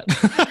listen to that.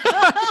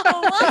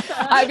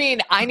 I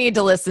mean, I need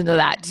to listen to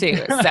that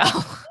too.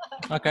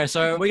 So. Okay,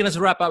 so we're going to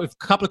wrap up with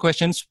a couple of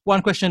questions.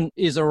 One question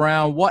is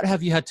around, what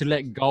have you had to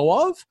let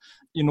go of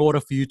in order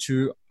for you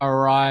to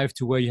arrive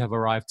to where you have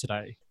arrived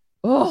today?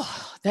 Oh,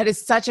 that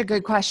is such a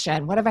good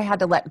question. What have I had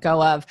to let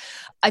go of?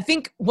 I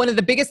think one of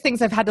the biggest things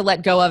I've had to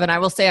let go of, and I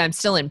will say I'm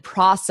still in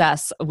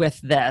process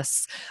with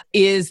this,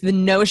 is the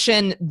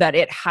notion that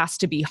it has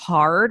to be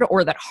hard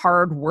or that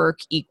hard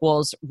work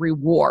equals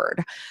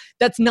reward.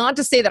 That's not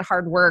to say that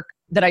hard work,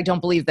 that I don't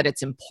believe that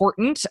it's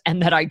important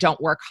and that I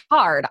don't work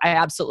hard. I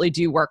absolutely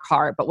do work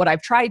hard. But what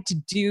I've tried to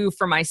do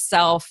for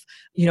myself,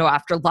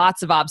 after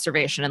lots of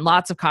observation and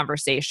lots of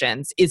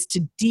conversations, is to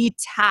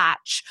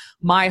detach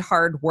my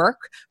hard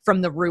work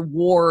from the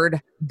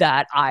reward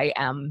that I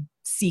am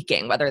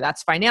seeking, whether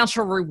that's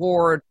financial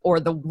reward or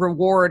the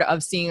reward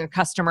of seeing a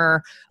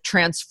customer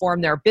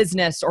transform their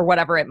business or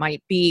whatever it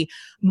might be.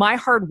 My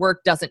hard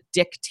work doesn't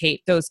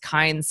dictate those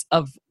kinds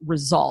of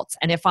results.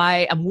 And if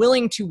I am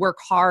willing to work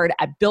hard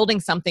at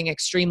building something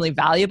extremely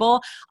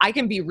valuable, I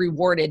can be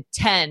rewarded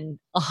 10,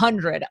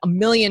 100,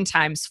 1,000,000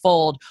 times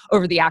fold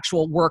over the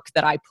actual work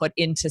that I put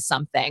into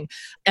something.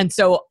 And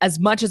so as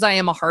much as I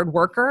am a hard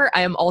worker,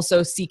 I am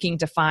also seeking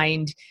to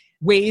find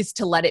ways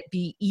to let it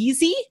be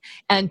easy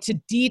and to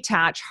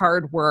detach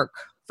hard work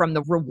from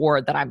the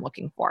reward that I'm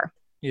looking for.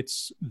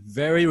 It's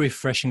very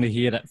refreshing to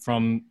hear that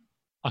from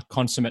a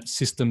consummate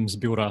systems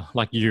builder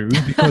like you,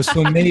 because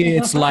for me,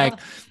 it's like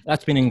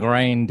that's been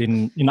ingrained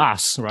in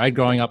us, right?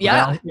 Growing up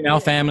in our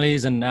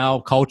families and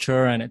our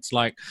culture. And it's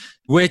like,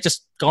 we're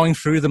just going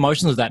through the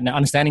motions of that now,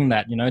 understanding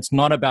that, it's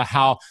not about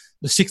how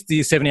the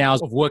 60, 70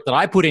 hours of work that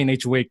I put in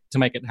each week to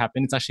make it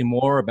happen. It's actually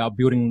more about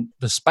building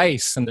the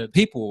space and the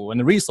people and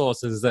the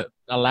resources that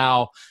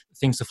allow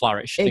things to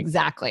flourish.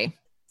 Exactly.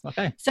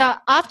 Okay. So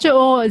after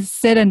all is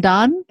said and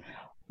done,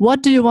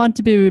 what do you want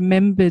to be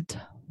remembered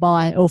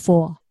by or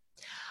for?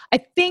 I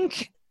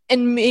think,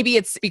 and maybe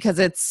it's because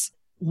it's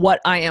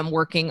what I am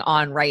working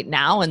on right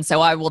now. And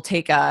so I will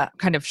take a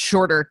kind of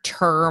shorter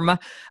term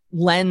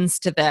lens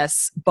to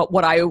this. But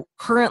what I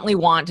currently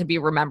want to be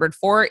remembered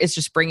for is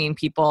just bringing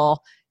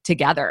people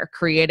together,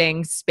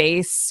 creating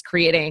space,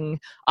 creating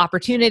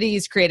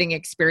opportunities, creating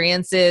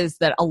experiences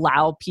that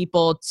allow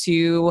people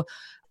to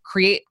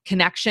create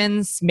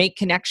connections, make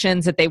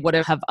connections that they would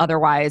have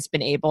otherwise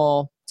been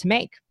able to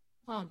make.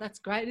 Oh, that's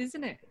great,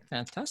 isn't it?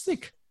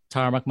 Fantastic.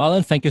 Tara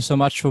McMullen, thank you so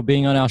much for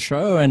being on our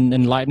show and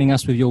enlightening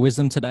us with your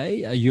wisdom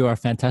today. You are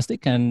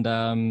fantastic, and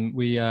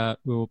we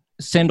will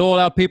send all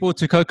our people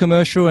to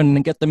Co-Commercial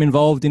and get them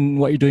involved in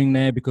what you're doing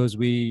there, because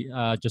we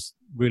are just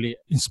really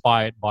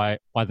inspired by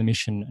the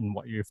mission and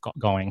what you've got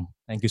going.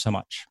 Thank you so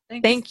much.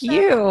 Thank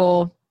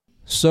you.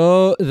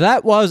 So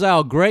that was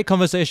our great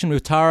conversation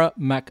with Tara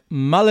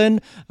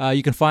McMullen.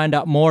 You can find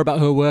out more about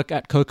her work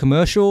at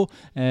Co-Commercial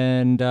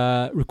and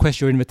request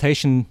your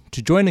invitation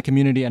to join the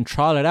community and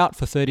trial it out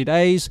for 30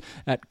 days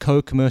at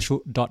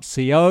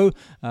cocommercial.co.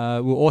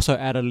 We'll also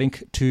add a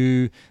link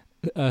to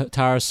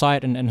Tara's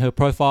site and her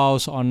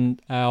profiles on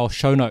our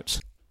show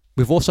notes.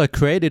 We've also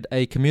created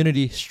a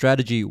community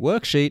strategy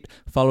worksheet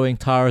following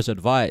Tara's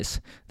advice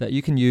that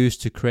you can use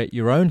to create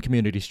your own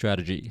community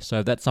strategy. So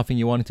if that's something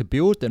you're wanting to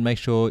build, then make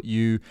sure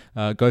you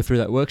go through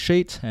that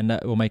worksheet, and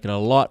that will make it a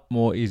lot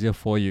more easier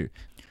for you.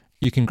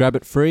 You can grab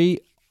it free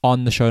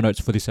on the show notes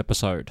for this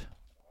episode.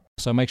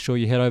 So make sure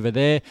you head over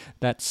there.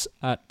 That's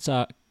at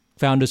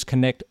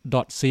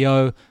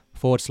foundersconnect.co/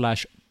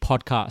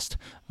 podcast.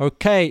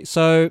 Okay,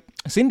 so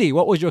Cindy,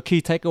 what was your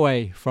key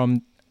takeaway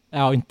from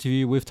our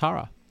interview with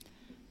Tara?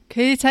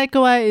 Key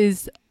takeaway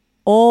is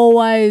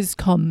always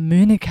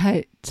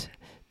communicate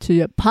to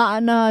your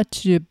partner,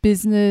 to your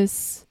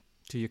business,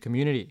 To your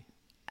community.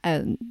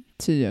 and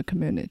to your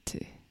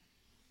community.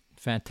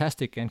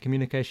 Fantastic. And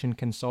communication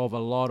can solve a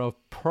lot of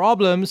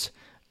problems.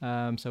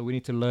 So we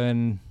need to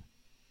learn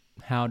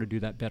how to do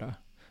that better.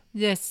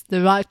 Yes,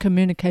 the right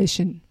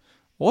communication.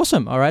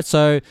 Awesome. All right.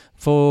 So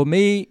for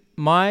me,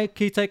 my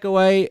key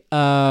takeaway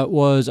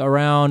was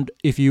around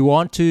if you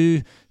want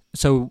to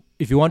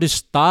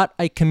start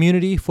a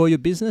community for your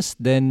business,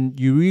 then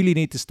you really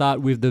need to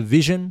start with the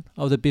vision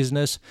of the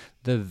business,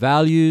 the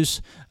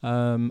values,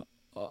 and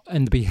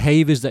the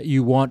behaviors that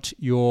you want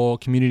your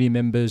community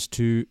members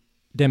to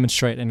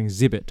demonstrate and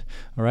exhibit.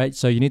 All right.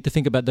 So you need to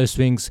think about those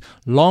things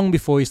long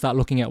before you start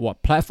looking at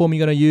what platform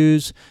you're going to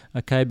use.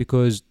 Okay.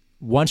 Because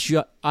once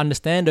you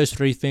understand those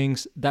three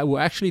things, that will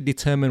actually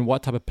determine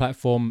what type of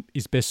platform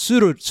is best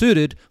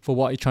suited for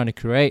what you're trying to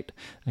create.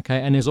 Okay.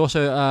 And there's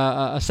also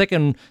a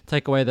second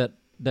takeaway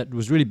that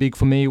was really big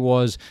for me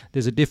was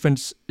there's a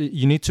difference.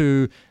 You need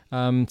to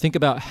think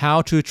about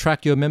how to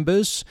attract your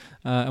members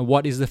and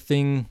what is the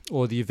thing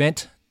or the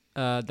event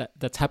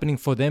that's happening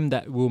for them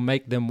that will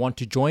make them want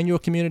to join your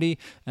community.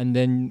 And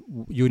then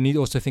you need to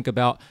also think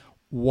about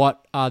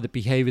what are the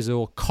behaviors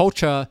or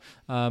culture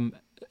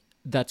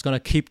that's going to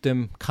keep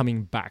them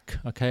coming back.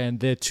 Okay. And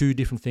they're two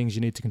different things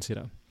you need to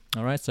consider.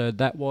 All right. So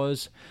that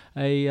was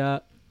a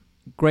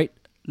great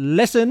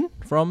lesson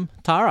from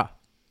Tara.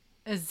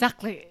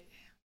 Exactly.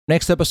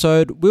 Next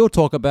episode, we'll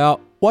talk about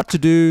what to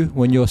do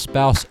when your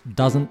spouse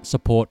doesn't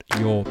support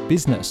your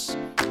business.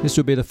 This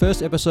will be the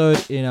first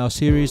episode in our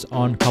series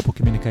on couple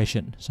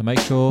communication. So make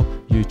sure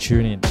you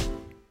tune in.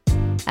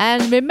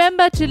 And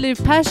remember to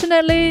live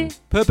passionately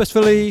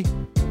Purposefully.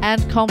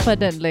 and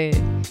confidently.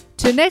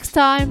 Till next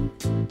time.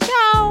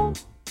 Ciao.